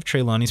phrasing of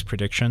Trelawney's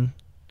prediction?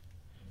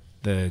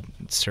 The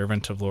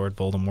servant of Lord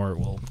Voldemort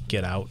will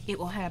get out. It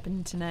will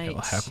happen tonight. It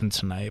will happen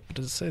tonight. But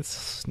does it say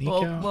sneak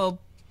out? We'll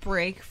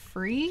break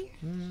free.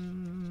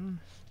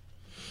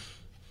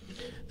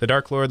 The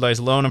Dark Lord lies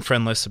alone and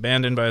friendless,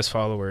 abandoned by his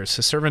followers.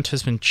 His servant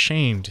has been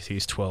chained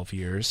these 12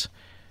 years,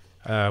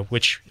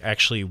 which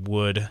actually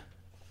would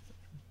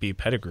be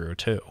Pettigrew,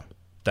 too.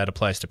 That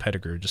applies to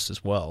Pettigrew just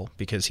as well,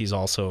 because he's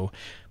also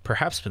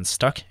perhaps been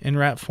stuck in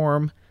rat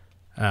form,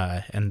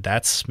 and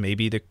that's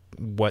maybe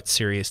what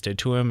Sirius did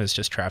to him, is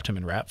just trapped him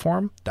in rat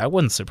form. That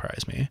wouldn't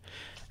surprise me.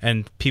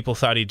 And people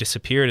thought he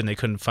disappeared, and they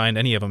couldn't find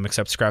any of him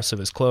except scraps of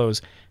his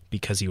clothes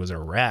because he was a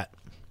rat.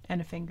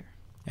 And a finger.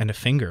 And a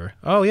finger.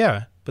 Oh,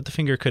 yeah. But the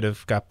finger could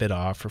have got bit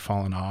off or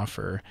fallen off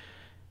or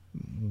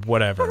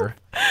whatever.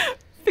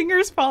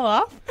 Fingers fall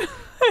off?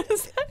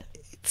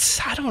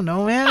 I don't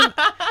know, man.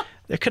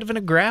 There could have been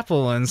a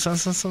grapple and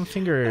some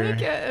finger.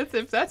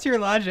 If that's your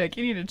logic,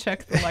 you need to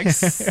check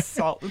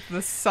the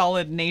the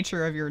solid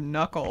nature of your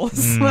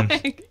knuckles.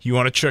 Like, You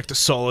want to check the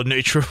solid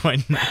nature of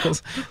my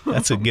knuckles?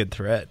 That's a good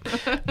threat.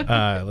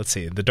 Let's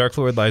see. The Dark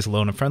Lord lies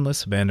alone and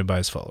friendless, abandoned by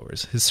his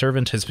followers. His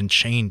servant has been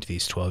chained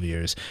these 12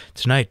 years.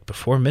 Tonight,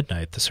 before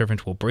midnight, the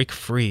servant will break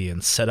free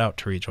and set out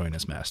to rejoin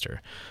his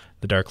master.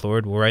 The Dark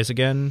Lord will rise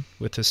again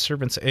with his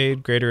servant's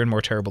aid, greater and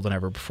more terrible than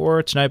ever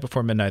before. Tonight,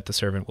 before midnight, the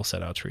servant will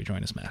set out to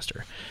rejoin his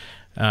master.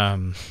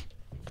 Man,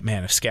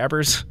 if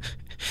Scabbers,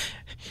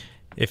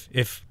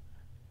 if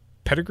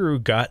Pettigrew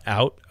got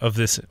out of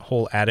this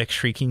whole attic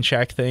shrieking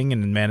shack thing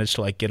and managed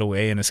to like get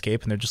away and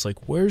escape, and they're just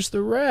like, "Where's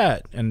the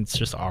rat?" and it's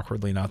just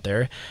awkwardly not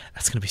there,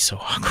 that's gonna be so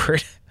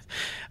awkward.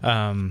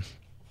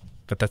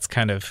 But that's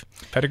kind of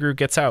Pettigrew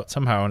gets out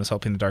somehow and is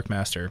helping the Dark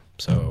Master.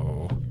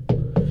 So,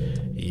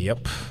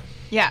 yep.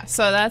 yeah,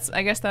 so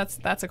I guess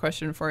that's a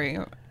question for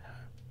you.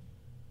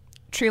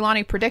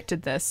 Trelawney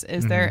predicted this.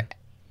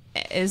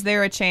 Is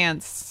there a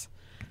chance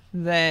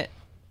that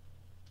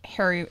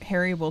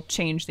Harry will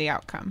change the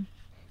outcome?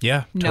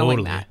 Yeah, Knowing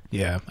totally. that.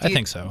 Yeah, I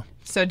think so.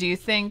 So do you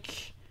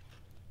think,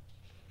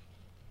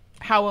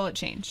 how will it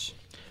change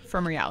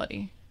from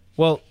reality?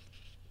 Well,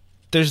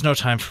 there's no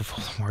time for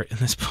Voldemort in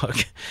this book.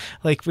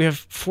 Like, we have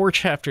 4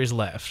 chapters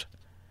left.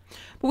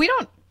 But we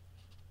don't.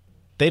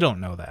 They don't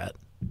know that,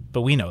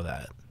 but we know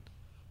that.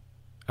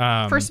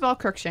 First of all,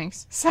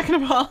 Crookshanks.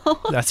 Second of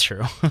all, That's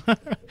true.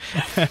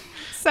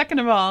 second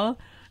of all,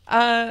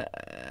 I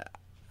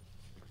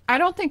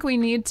don't think we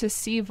need to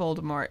see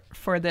Voldemort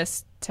for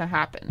this to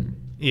happen.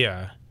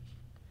 Yeah.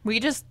 We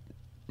just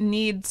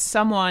need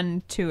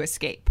someone to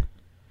escape.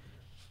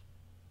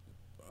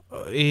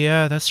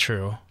 Yeah, that's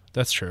true.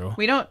 That's true.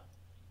 We don't.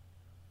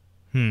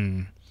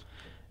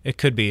 It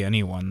could be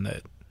anyone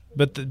that...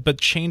 But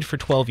chained for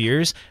 12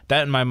 years,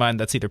 that in my mind,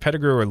 that's either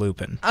Pettigrew or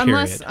Lupin.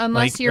 Unless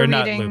period. you're or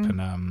not reading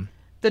Lupin.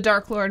 The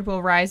Dark Lord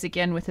will rise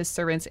again with his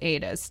servant's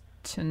aid as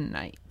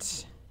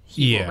tonight.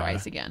 He will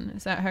rise again.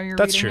 Is that how you're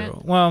That's reading true.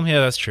 it? Well,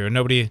 yeah, that's true.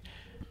 Nobody...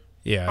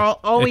 Yeah.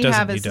 All it we doesn't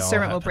have need is to the all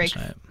servant will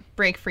happen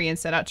break tonight. free and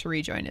set out to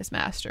rejoin his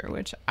master,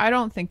 which I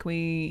don't think we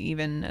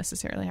even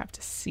necessarily have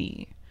to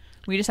see.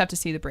 We just have to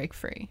see the break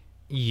free.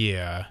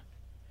 Yeah.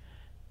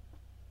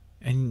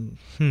 And,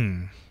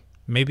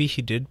 maybe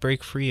he did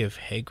break free of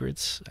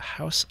Hagrid's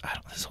house?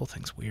 This whole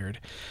thing's weird.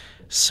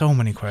 So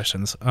many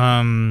questions.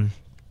 Soon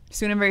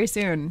and very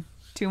soon.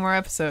 2 more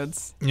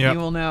episodes. Yep. You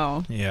will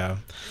know. Yeah.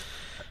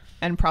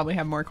 and probably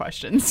have more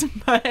questions.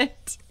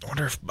 But I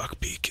wonder if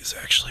Buckbeak is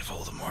actually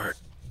Voldemort.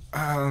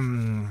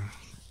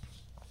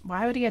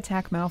 Why would he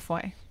attack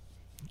Malfoy?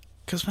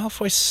 Because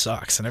Malfoy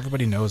sucks, and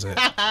everybody knows it.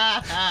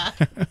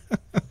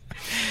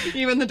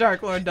 Even the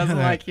Dark Lord doesn't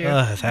like you.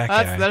 That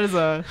guy. That is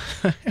a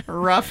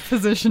rough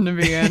position to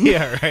be in.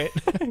 Yeah, right?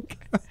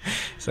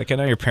 It's like, I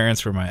know your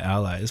parents were my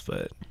allies,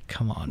 but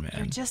come on, man.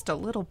 You're just a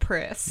little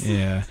priss.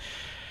 Yeah.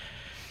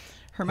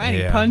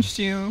 Hermione punched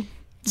you.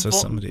 So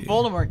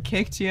Voldemort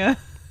kicked you.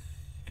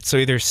 So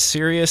either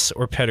Sirius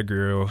or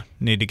Pettigrew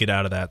need to get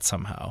out of that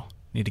somehow.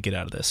 Need to get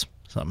out of this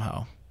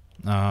somehow.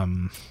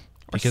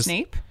 Because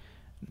Snape?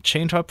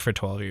 Chained up for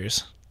 12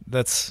 years.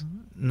 That's...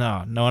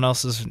 No one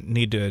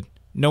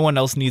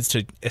else needs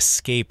to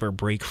escape or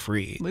break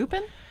free.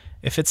 Lupin?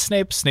 If it's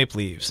Snape, Snape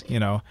leaves, you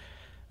know.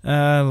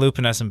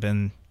 Lupin hasn't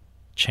been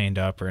chained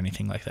up or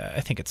anything like that. I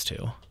think it's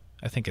two.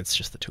 I think it's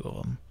just the two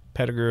of them.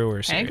 Pettigrew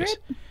or Sirius.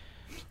 Hagrid?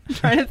 I'm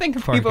trying to think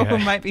of people who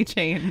might be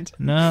chained.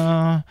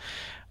 No.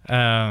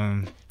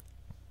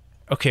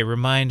 Okay,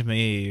 remind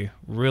me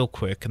real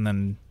quick, and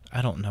then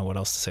I don't know what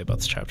else to say about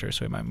this chapter,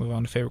 so we might move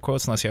on to favorite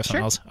quotes, unless you have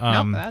something else.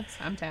 No,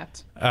 I'm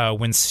tapped.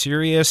 When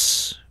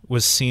Sirius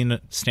was seen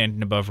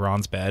standing above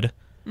Ron's bed,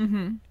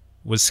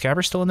 was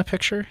Scabbers still in the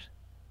picture?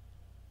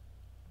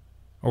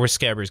 Or was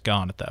Scabbers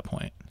gone at that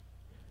point?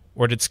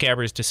 Or did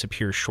Scabbers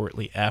disappear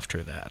shortly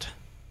after that?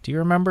 Do you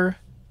remember?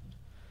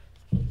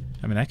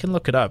 I mean, I can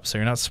look it up, so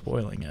you're not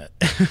spoiling it.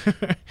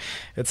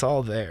 It's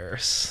all there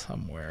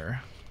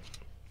somewhere.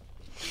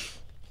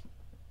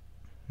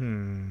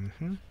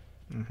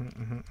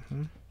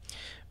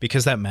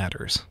 Because that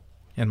matters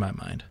in my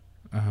mind.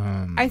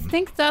 I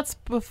think that's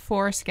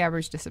before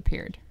Scabbers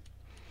disappeared.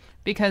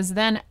 Because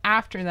then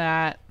after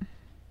that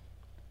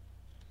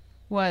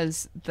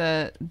was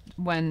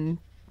when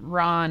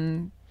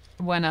Ron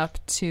went up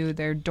to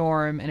their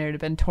dorm and it had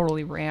been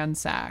totally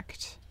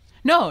ransacked.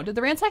 No, did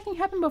the ransacking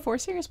happen before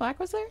Sirius Black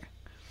was there?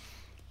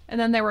 And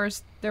then there were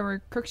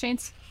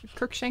Crookshanks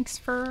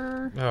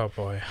for... Oh,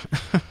 boy.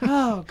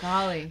 Oh,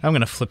 golly. I'm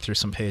going to flip through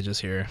some pages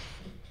here.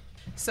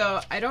 So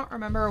I don't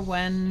remember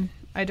when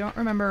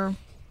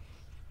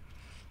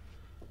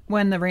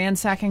the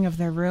ransacking of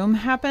their room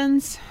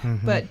happens,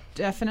 but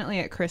definitely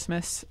at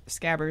Christmas,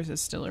 Scabbers is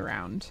still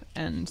around,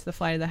 and the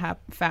Flight of the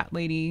Fat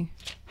Lady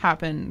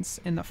happens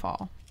in the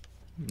fall.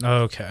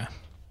 Okay.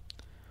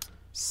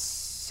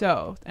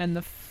 So, and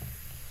the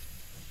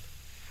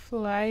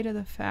Flight of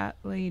the Fat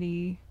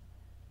Lady...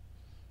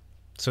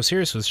 So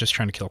Sirius was just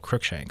trying to kill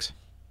Crookshanks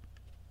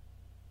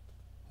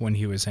when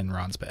he was in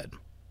Ron's bed.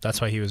 That's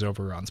why he was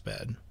over Ron's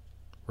bed,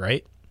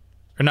 right?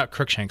 Or not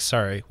Crookshanks,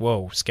 sorry.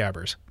 Whoa,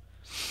 Scabbers.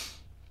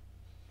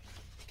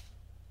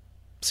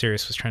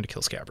 Sirius was trying to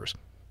kill Scabbers.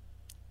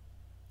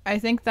 I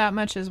think that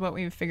much is what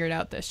we've figured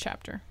out this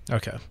chapter.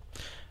 Okay.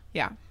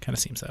 Yeah. Kind of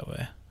seems that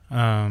way.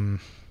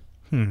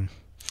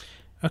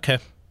 Okay.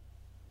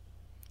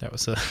 That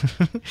was a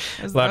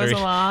that was a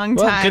long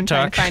time good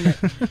talk. trying to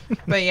find it.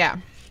 But yeah.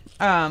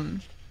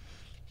 And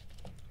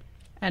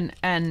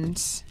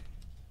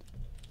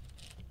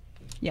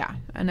yeah,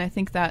 and I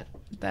think that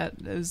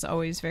is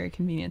always very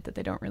convenient that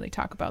they don't really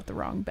talk about the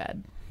wrong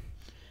bed.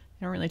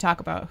 They don't really talk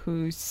about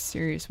who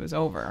Sirius was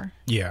over.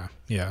 Yeah.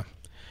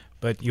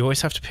 But you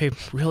always have to pay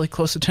really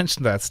close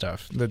attention to that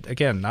stuff.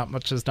 Again, not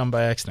much is done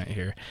by accident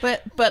here.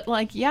 But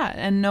like, yeah,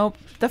 and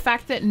the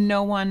fact that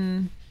no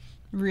one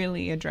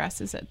really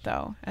addresses it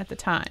though at the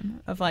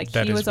time of like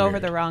he was over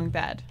the wrong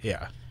bed.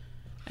 Yeah.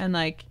 And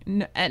like,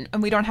 and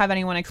we don't have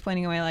anyone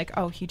explaining away like,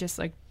 oh, he just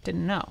like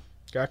didn't know.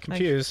 Got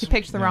confused. Like, he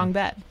picked the wrong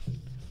bed.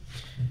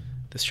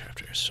 This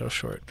chapter is so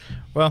short.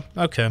 Well,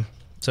 okay.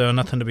 So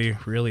nothing to be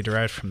really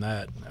derived from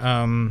that.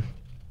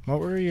 What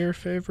were your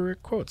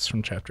favorite quotes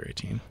from chapter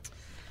 18?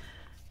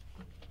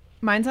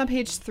 Mine's on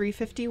page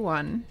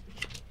 351.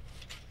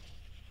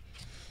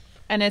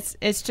 And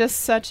it's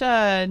just such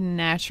a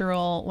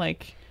natural,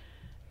 like,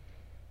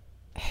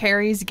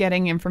 Harry's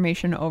getting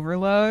information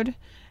overload,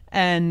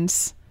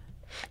 and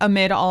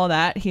amid all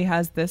that, he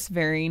has this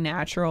very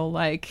natural,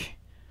 like,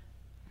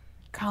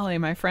 golly,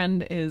 my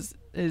friend is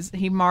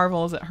he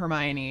marvels at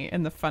Hermione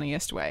in the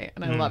funniest way,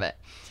 and I love it.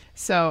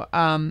 So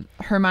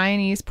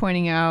Hermione's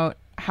pointing out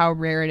how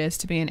rare it is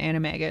to be an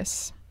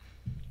animagus,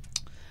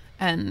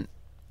 and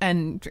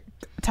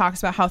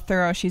talks about how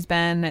thorough she's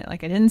been.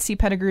 Like, I didn't see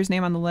Pettigrew's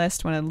name on the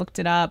list when I looked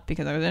it up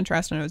because I was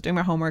interested and I was doing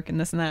my homework and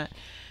this and that.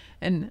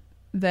 And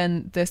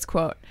then this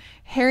quote,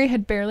 Harry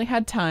had barely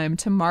had time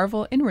to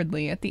marvel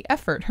inwardly at the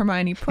effort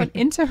Hermione put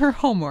into her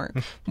homework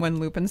when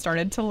Lupin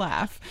started to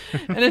laugh.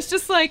 And it's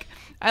just like,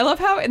 I love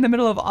how in the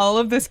middle of all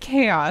of this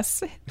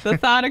chaos, the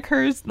thought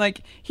occurs,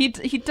 like, he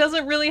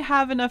doesn't really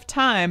have enough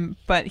time,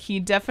 but he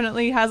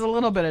definitely has a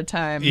little bit of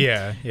time.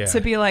 Yeah.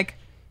 To be like,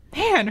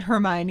 man,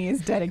 Hermione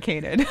is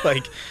dedicated.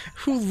 Like,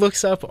 who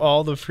looks up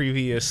all the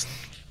previous,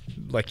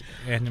 like,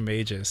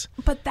 animages?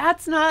 But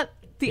that's not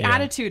the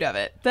attitude of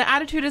it. The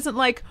attitude isn't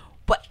like,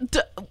 but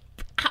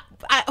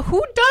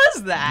who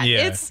does that?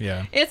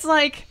 Yeah, It's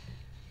like,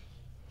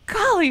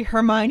 golly,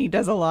 Hermione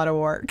does a lot of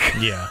work.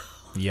 Yeah.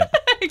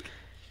 Like,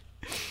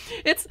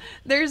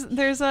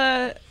 There's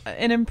an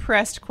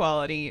impressed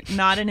quality,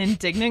 not an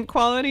indignant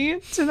quality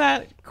to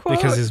that quote.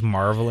 Because he's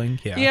marveling.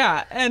 Yeah.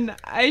 Yeah, and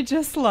I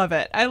just love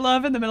it. I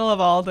love in the middle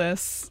of all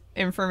this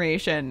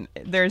information,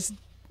 there's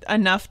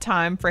enough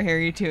time for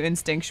Harry to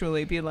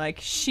instinctually be like,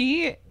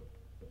 she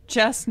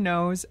just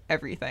knows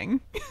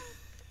everything.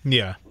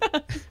 Yeah.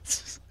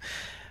 It's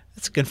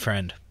a good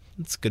friend.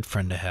 It's a good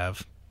friend to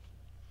have.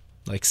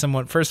 Like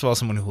someone, first of all,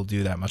 someone who will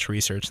do that much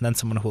research, and then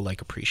someone who will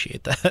like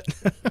appreciate that.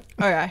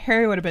 Oh yeah,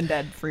 Harry would have been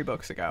dead 3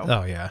 books ago.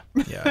 Oh yeah.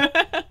 Yeah.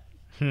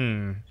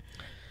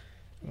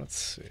 Let's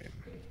see.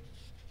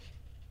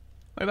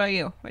 What about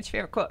you? What's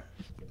your favorite quote?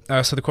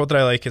 So the quote that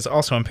I like is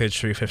also on page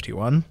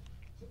 351.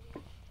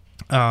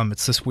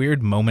 It's this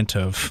weird moment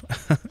of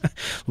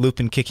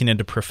Lupin kicking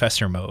into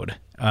professor mode.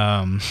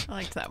 I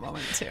liked that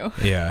moment too.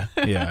 Yeah.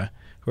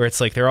 Where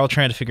it's like they're all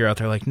trying to figure out,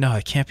 they're like, no,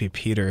 it can't be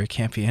Peter. It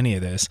can't be any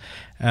of this.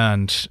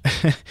 And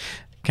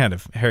kind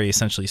of Harry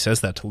essentially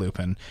says that to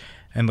Lupin.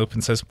 And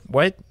Lupin says,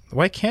 why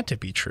can't it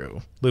be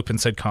true? Lupin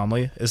said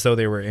calmly, as though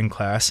they were in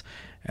class,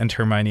 and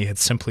Hermione had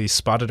simply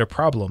spotted a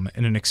problem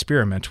in an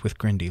experiment with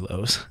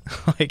Grindylows.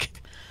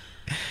 Like...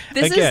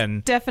 This Again,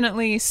 is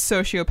definitely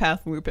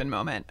sociopath Lupin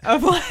moment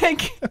of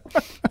like,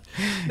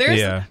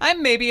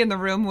 I'm maybe in the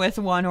room with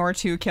 1 or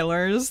 2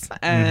 killers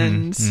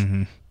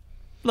and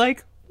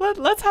like,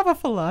 let's have a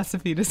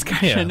philosophy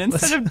discussion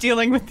instead of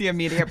dealing with the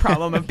immediate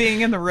problem of being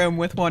in the room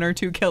with 1 or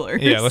 2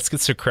 killers. Yeah, let's get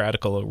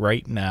Socratical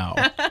right now.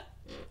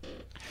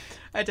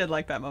 I did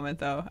like that moment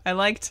though. I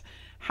liked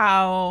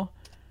how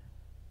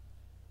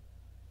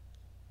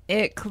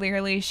it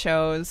clearly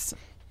shows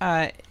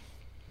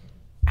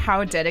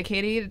how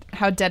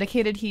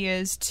dedicated he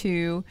is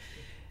to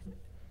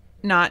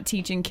not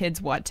teaching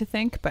kids what to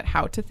think, but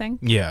how to think.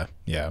 Yeah.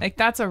 Like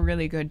that's a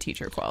really good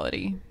teacher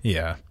quality.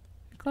 Yeah.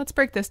 Let's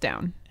break this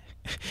down.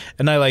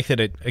 And I like that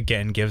it,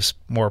 again, gives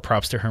more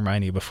props to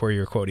Hermione before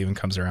your quote even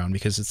comes around,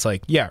 because it's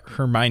like, yeah,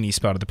 Hermione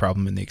spotted the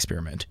problem in the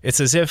experiment.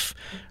 It's as if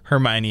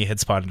Hermione had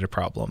spotted a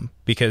problem,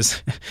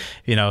 because,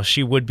 you know,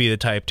 she would be the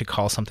type to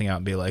call something out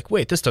and be like,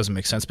 wait, this doesn't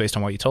make sense based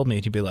on what you told me.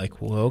 And you'd be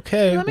like, well,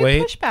 okay, Let me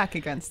push back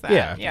against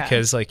that. Yeah,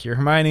 because, like, you're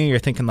Hermione, you're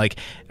thinking, like,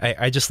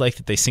 I just like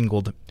that they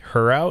singled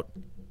her out,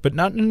 but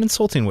not in an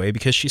insulting way,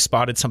 because she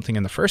spotted something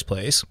in the first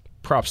place.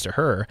 Props to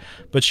her,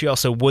 but she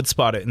also would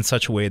spot it in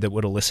such a way that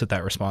would elicit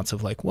that response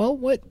of like, well,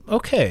 what?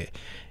 Okay,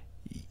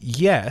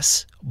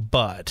 yes,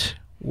 but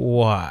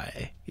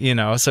why? You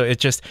know, so it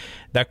just,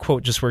 that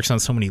quote just works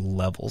on so many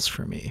levels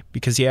for me,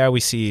 because yeah,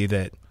 we see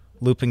that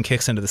Lupin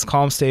kicks into this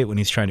calm state when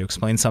he's trying to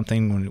explain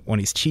something. When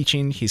he's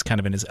teaching, he's kind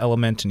of in his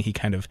element and he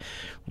kind of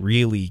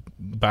really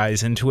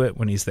buys into it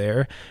when he's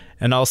there.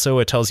 And also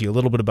it tells you a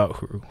little bit about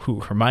who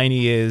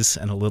Hermione is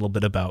and a little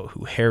bit about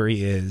who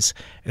Harry is.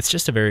 It's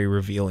just a very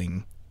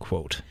revealing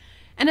quote.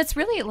 And it's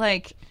really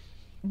like,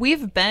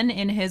 we've been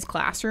in his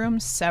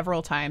classroom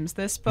several times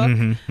this book,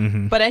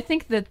 but I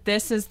think that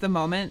this is the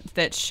moment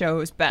that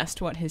shows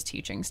best what his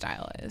teaching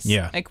style is.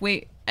 Yeah.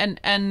 Like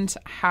and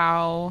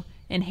how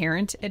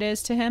inherent it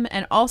is to him,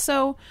 and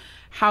also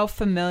how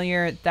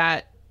familiar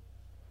that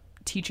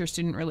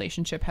teacher-student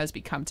relationship has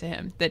become to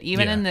him. That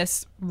even in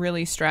this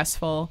really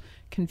stressful,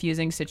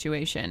 confusing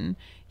situation,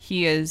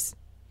 he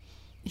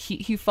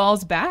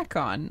falls back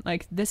on,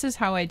 like, this is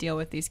how I deal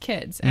with these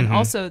kids. And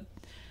also,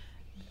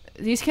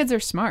 these kids are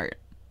smart.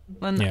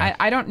 And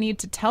I don't need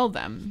to tell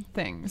them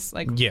things.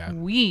 Like,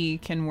 we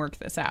can work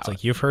this out. It's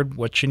like, you've heard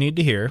what you need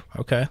to hear.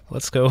 Okay,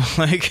 let's go.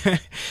 Like,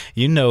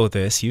 you know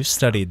this. You've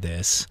studied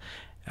this.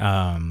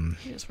 I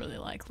just really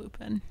like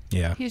Lupin.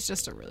 Yeah. He's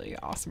just a really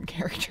awesome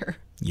character.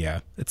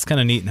 Yeah. It's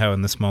kind of neat how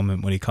in this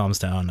moment when he calms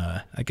down,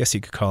 I guess you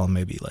could call him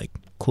maybe like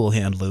Cool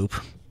Hand Loop.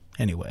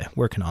 Anyway,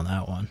 working on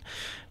that one.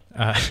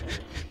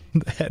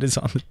 The head is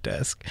on the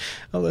desk.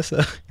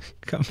 Alyssa,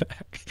 come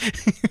back.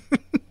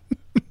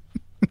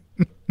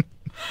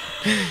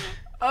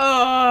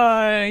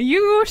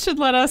 You should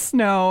let us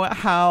know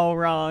how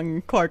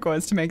wrong Clark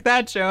was to make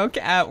that joke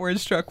at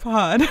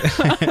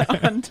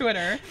WordStruckPod on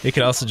Twitter. You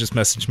could also just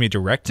message me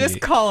directly.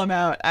 Just call him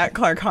out at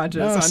Clark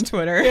Hodges on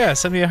Twitter. Yeah,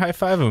 send me a high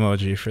five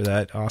emoji for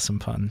that awesome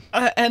pun.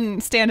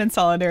 And stand in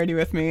solidarity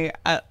with me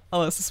at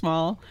Alyssa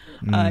Small.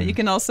 You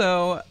can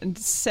also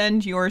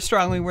send your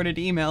strongly worded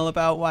email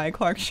about why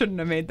Clark shouldn't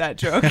have made that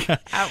joke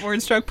at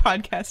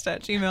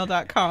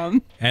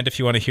wordstruckpodcast@gmail.com. And if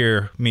you want to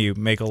hear me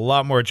make a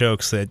lot more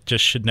jokes that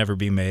just should never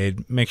be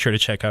made, make sure to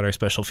check out our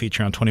special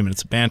feature on 20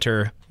 Minutes of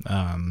Banter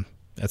at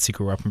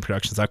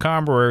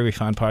secretweaponproductions.com, or where we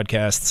find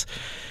podcasts.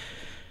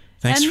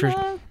 Thanks for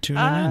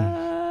tuning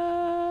in.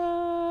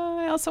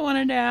 I also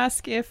wanted to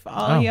ask if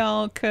all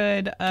y'all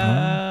could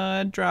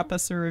drop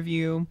us a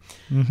review.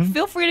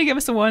 Feel free to give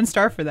us a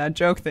 1-star for that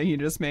joke that you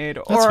just made.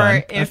 That's or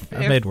fine. if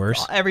I've made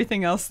worse.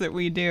 Everything else that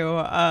we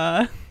do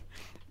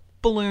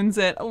balloons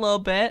it a little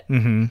bit,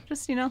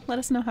 just, let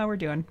us know how we're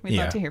doing. We'd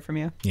love to hear from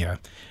you. Yeah.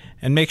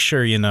 And make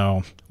sure,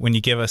 when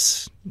you give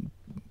us,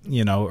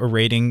 a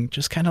rating,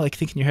 just kind of like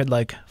think in your head,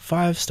 like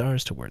 5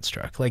 stars to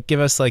Wordstruck. Like give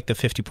us like the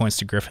 50 points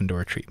to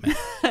Gryffindor treatment,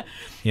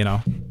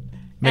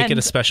 Make it And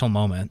a special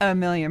moment.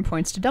 1,000,000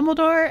 points to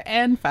Dumbledore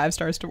and 5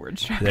 stars to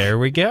Wordstrap. There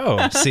we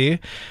go. See?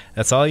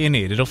 That's all you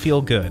need. It'll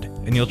feel good.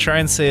 And you'll try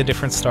and say a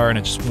different star and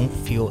it just won't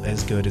feel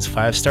as good as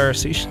 5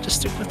 stars, so you should just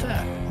stick with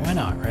that. Why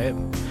not, right?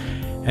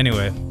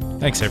 Anyway,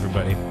 thanks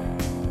everybody.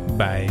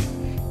 Bye.